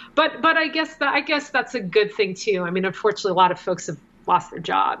 Wow. But I guess that's a good thing too. I mean, unfortunately, a lot of folks have lost their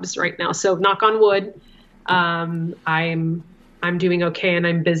jobs right now. So knock on wood, I'm doing okay, and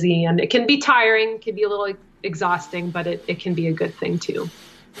I'm busy. And it can be tiring, it can be a little exhausting, but it can be a good thing too.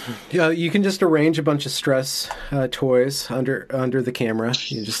 Yeah, you can just arrange a bunch of stress toys under the camera.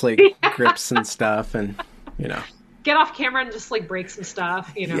 You just like grips and stuff, and get off camera and just like break some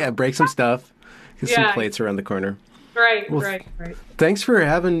stuff. Yeah, break some stuff. Get some plates around the corner. Right. Thanks for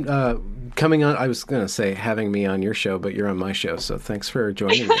coming on. I was going to say having me on your show, but you're on my show, so thanks for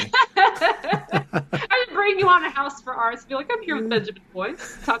joining me. I would bring you on A House for Arts. Be like, I'm here with Benjamin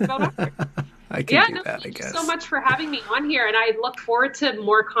Boyce. Talk about art. I can do that, I guess. Thank you so much for having me on here, and I look forward to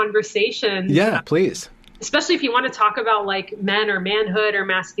more conversations. Yeah, please. Especially if you want to talk about like men or manhood or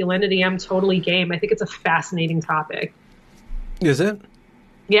masculinity, I'm totally game. I think it's a fascinating topic. Is it?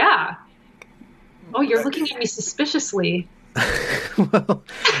 Yeah. Oh, you're looking at me suspiciously. Well,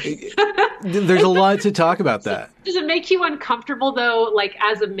 There's a lot to talk about that. Does it make you uncomfortable though, like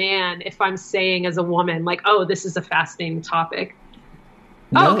as a man, if I'm saying as a woman, like, oh, this is a fascinating topic?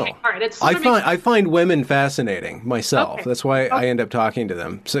 No. Oh, okay. All right. I find women fascinating myself. Okay. That's why I end up talking to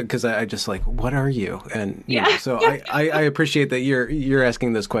them. So because I just like, what are you? And you know, so I appreciate that you're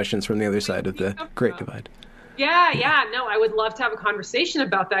asking those questions from the other side of the Great Divide. Yeah. No, I would love to have a conversation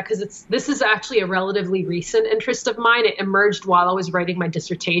about that because this is actually a relatively recent interest of mine. It emerged while I was writing my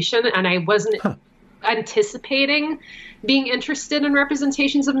dissertation, and I wasn't anticipating being interested in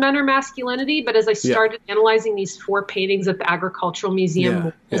representations of men or masculinity. But as I started analyzing these 4 paintings at the Agricultural Museum,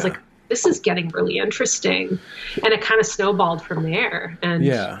 I was like, this is getting really interesting. And it kind of snowballed from there. And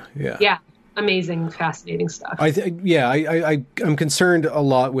amazing, fascinating stuff. I'm concerned a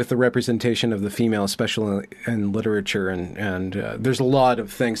lot with the representation of the female, especially in literature, and there's a lot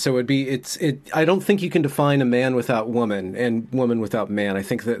of things. So I don't think you can define a man without woman and woman without man. I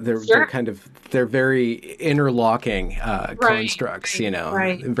think that they're very interlocking constructs, you know,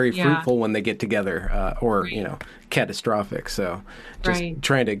 and very fruitful when they get together, or you know, catastrophic. So just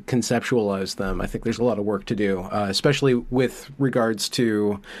trying to conceptualize them, I think there's a lot of work to do, especially with regards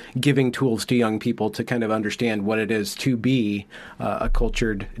to giving tools to young people to kind of understand what it is to be a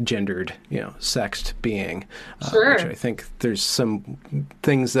cultured, gendered, you know, sexed being. Which I think there's some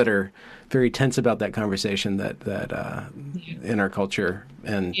things that are very tense about that conversation that in our culture,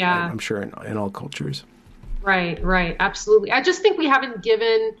 and I'm sure in all cultures. Right. Absolutely. I just think we haven't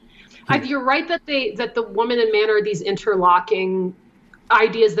given... You're right that the woman and man are these interlocking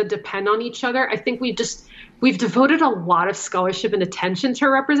ideas that depend on each other. I think we've devoted a lot of scholarship and attention to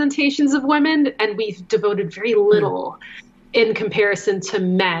representations of women, and we've devoted very little in comparison to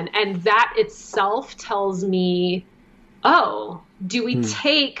men. And that itself tells me, do we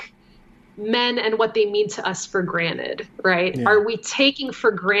take men and what they mean to us for granted, right? Yeah. Are we taking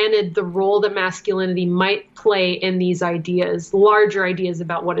for granted the role that masculinity might play in these ideas, larger ideas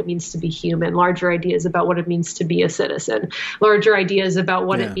about what it means to be human, larger ideas about what it means to be a citizen, larger ideas about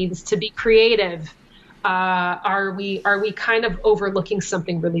what it means to be creative? Are we kind of overlooking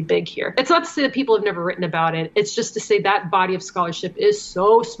something really big here? It's not to say that people have never written about it. It's just to say that body of scholarship is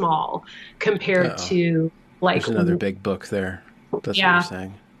so small compared to like... There's another big book there. That's what you're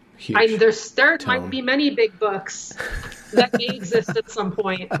saying. There might be many big books that may exist at some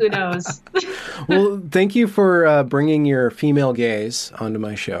point. Who knows? Well, thank you for bringing your female gaze onto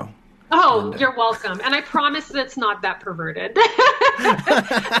my show. Oh, you're welcome. And I promise that it's not that perverted.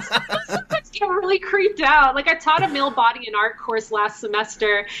 Sometimes get really creeped out. Like I taught a male body and art course last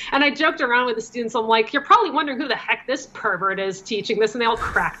semester, and I joked around with the students. I'm like, you're probably wondering who the heck this pervert is teaching this, and they all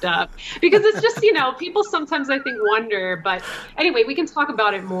cracked up because it's just, you know, people sometimes I think wonder. But anyway, we can talk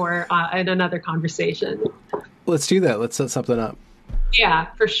about it more in another conversation. Let's do that. Let's set something up. Yeah,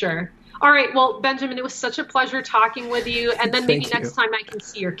 for sure. All right. Well, Benjamin, it was such a pleasure talking with you. And then maybe next time I can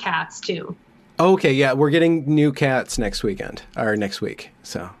see your cats too. Okay. Yeah. We're getting new cats next week.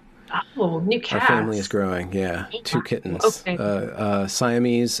 So. Oh, new cats. Our family is growing. Yeah. 2 kittens,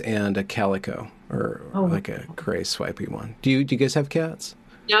 Siamese and a calico, or like a gray swipey one. Do you guys have cats?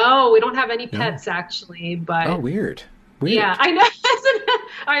 No, we don't have any pets actually, but. Oh, weird. Yeah, I know.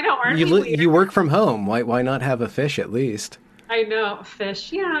 I know. Aren't we weird? You work from home. Why not have a fish at least? I know, a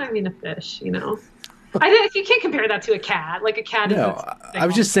fish. Yeah, I mean a fish, you know. I think you can't compare that to a cat. Like a cat No, I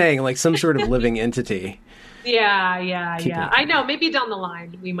was just saying like some sort of living entity. Yeah. I know. Maybe down the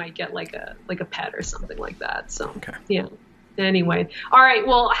line we might get like a pet or something like that. So yeah. Anyway. All right.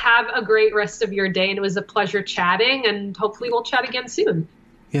 Well, have a great rest of your day, and it was a pleasure chatting, and hopefully we'll chat again soon.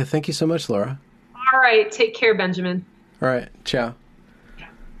 Yeah, thank you so much, Laura. All right. Take care, Benjamin. All right. Ciao.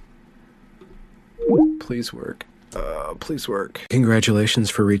 Please work. Please work. Congratulations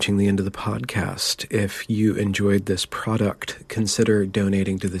for reaching the end of the podcast. If you enjoyed this product, consider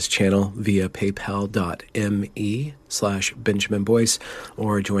donating to this channel via paypal.me/Benjamin Boyce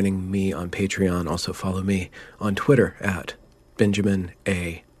or joining me on Patreon. Also follow me on Twitter at Benjamin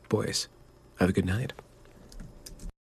A. Boyce. Have a good night.